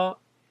lamapodcast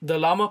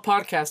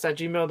at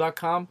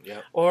gmail.com.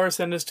 Yep. Or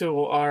send us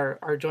to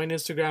our joint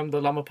Instagram,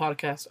 the Llama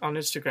Podcast, on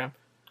Instagram.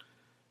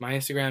 My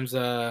Instagram's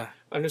 __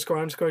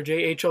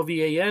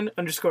 JHOVAN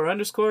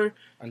 __.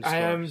 I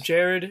am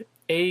Jared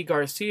A.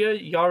 Garcia.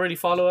 You already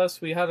follow us.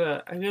 We had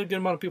a good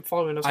amount of people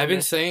following us. I've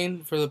been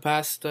saying for the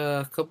past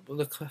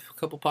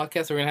couple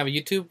podcasts we're gonna have a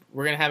YouTube.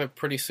 We're gonna have it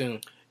pretty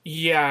soon.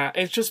 Yeah,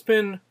 it's just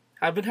been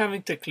I've been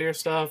having to clear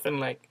stuff and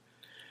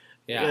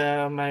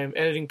Yeah. My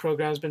editing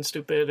program's been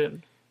stupid,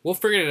 and we'll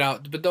figure it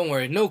out. But don't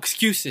worry, no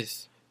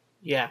excuses.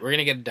 Yeah, we're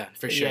gonna get it done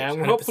for sure. Yeah,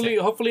 and hopefully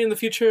in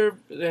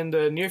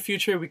the near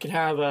future, we can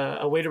have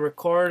a way to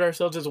record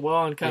ourselves as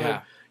well, and kind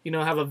of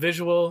have a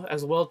visual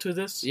as well to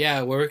this.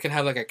 Yeah, where we can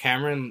have like a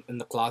camera in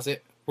the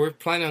closet. We're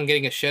planning on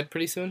getting a shed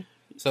pretty soon,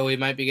 so we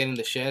might be getting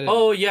the shed.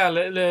 Oh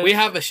yeah, we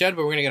have a shed,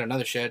 but we're gonna get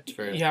another shed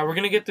for. Yeah, we're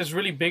gonna get this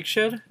really big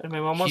shed, and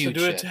my mom wants to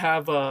do it to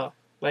have so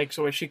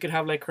where she could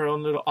have like her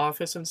own little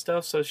office and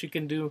stuff, so she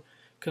can do,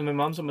 because my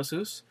mom's a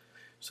masseuse,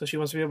 so she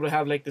wants to be able to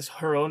have like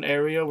her own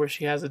area where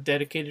she has it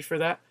dedicated for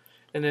that.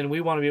 And then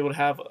we want to be able to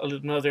have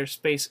another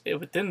space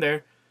within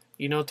there,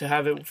 to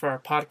have it for our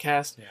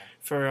podcast,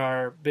 for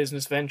our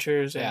business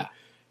ventures, and,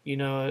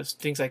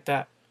 things like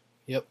that.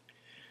 Yep.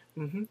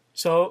 Mm-hmm.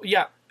 So,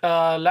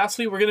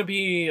 lastly, we're going to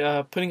be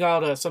putting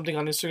out something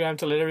on Instagram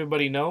to let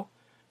everybody know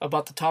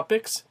about the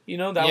topics.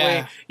 That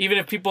way, even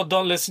if people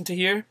don't listen to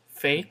here,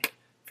 fake,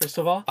 first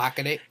of all.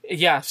 Pocket it.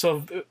 Yeah, so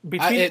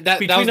between that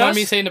was not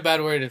me saying a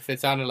bad word if it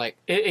sounded like...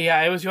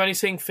 it was Johnny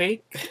saying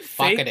fake.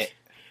 Pocket it.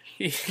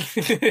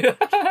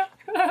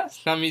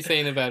 It's not me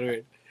saying a bad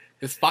word.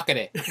 It's fucking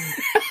it.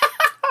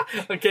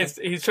 Okay,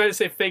 so he's trying to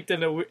say faked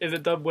in a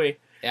dumb way.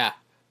 Yeah.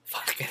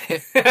 Fucking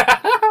it.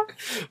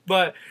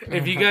 But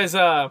if you guys,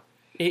 the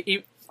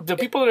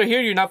people that are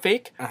here, you're not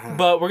fake.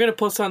 But we're going to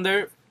post on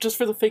there just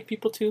for the fake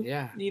people too.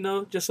 Yeah.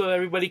 Just so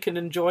everybody can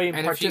enjoy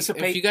and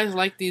participate. If you guys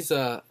like these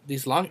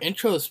long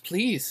intros,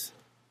 please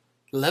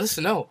let us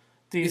know.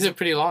 These are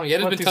pretty long.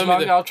 These long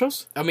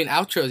outros? I mean,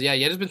 outros, yeah.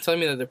 Yedda's been telling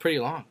me that they're pretty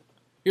long.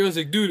 He was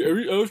like, dude,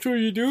 every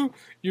outro you do,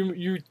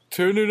 you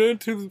turn it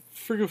into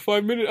freaking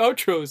 5-minute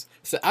outros.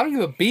 So I don't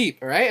give a beep,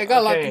 all right? I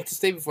got a lot of things to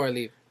say before I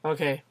leave.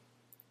 Okay.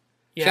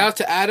 Yeah. Shout out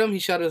to Adam. He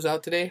shouted us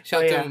out today.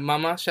 Shout out to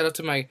Mama. Shout out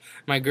to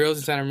my girls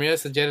in Santa Maria.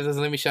 So Jeddah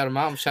doesn't let me shout them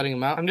out. I'm shouting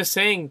them out. I'm just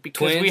saying,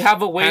 because Twins, we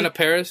have a way. Hannah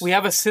Paris. We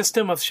have a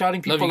system of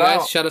shouting people Love you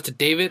guys. out. Shout out to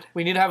David.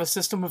 We need to have a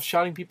system of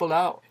shouting people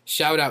out.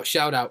 Shout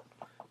out.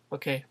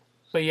 Okay.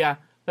 But yeah.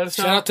 Let us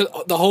know. Shout out to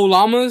the whole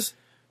llamas.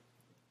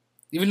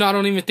 Even though I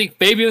don't even think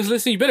Fabian's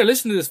listening, you better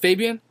listen to this,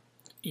 Fabian.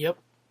 Yep.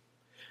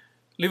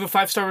 Leave a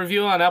 5-star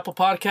review on Apple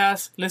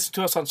Podcasts. Listen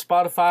to us on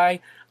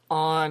Spotify,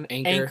 on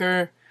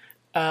Anchor.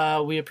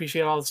 We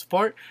appreciate all the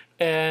support.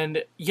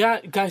 And yeah,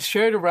 guys,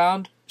 share it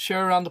around.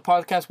 Share around the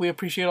podcast. We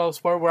appreciate all the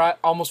support. We're at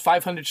almost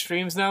 500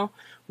 streams now.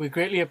 We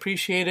greatly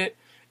appreciate it.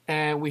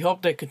 And we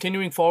hope that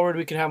continuing forward,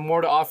 we can have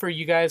more to offer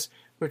you guys.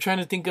 We're trying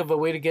to think of a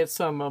way to get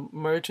some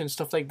merch and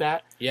stuff like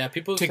that. Yeah,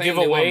 people to give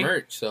away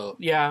merch. So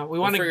yeah, we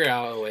want to figure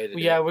out a way to.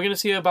 Yeah, we're gonna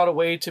see about a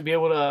way to be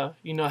able to,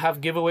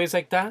 have giveaways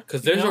like that.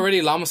 Because there's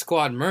already Llama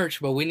Squad merch,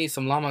 but we need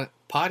some Llama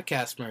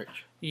Podcast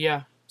merch.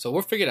 Yeah. So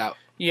we'll figure it out.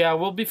 Yeah,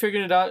 we'll be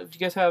figuring it out. If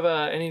you guys have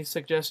any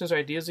suggestions or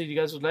ideas that you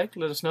guys would like,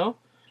 let us know.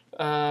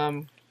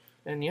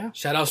 And yeah.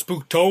 Shout out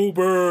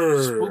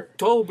SPOOK-TOBER.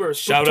 SPOOK-TOBER.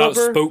 Shout out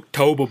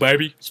SPOOK-TOBER,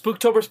 baby.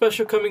 SPOOK-TOBER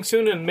special coming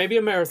soon, and maybe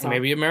a marathon.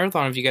 Maybe a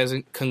marathon if you guys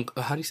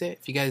how do you say it?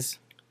 If you guys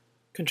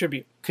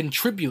contribute.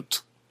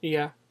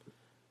 Yeah.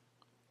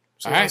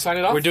 So all right. Sign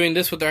it off. We're doing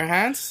this with our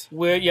hands.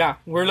 We're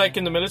like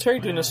in the military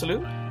doing a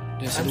salute.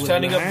 I'm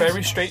standing up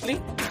very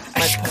straightly.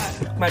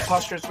 My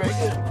posture is very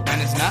good. Mine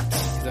is not,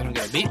 because I don't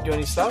get a beat. Do you want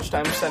any slouched?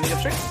 I'm standing up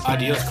straight.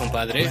 Adios,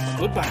 compadre.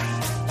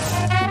 Goodbye.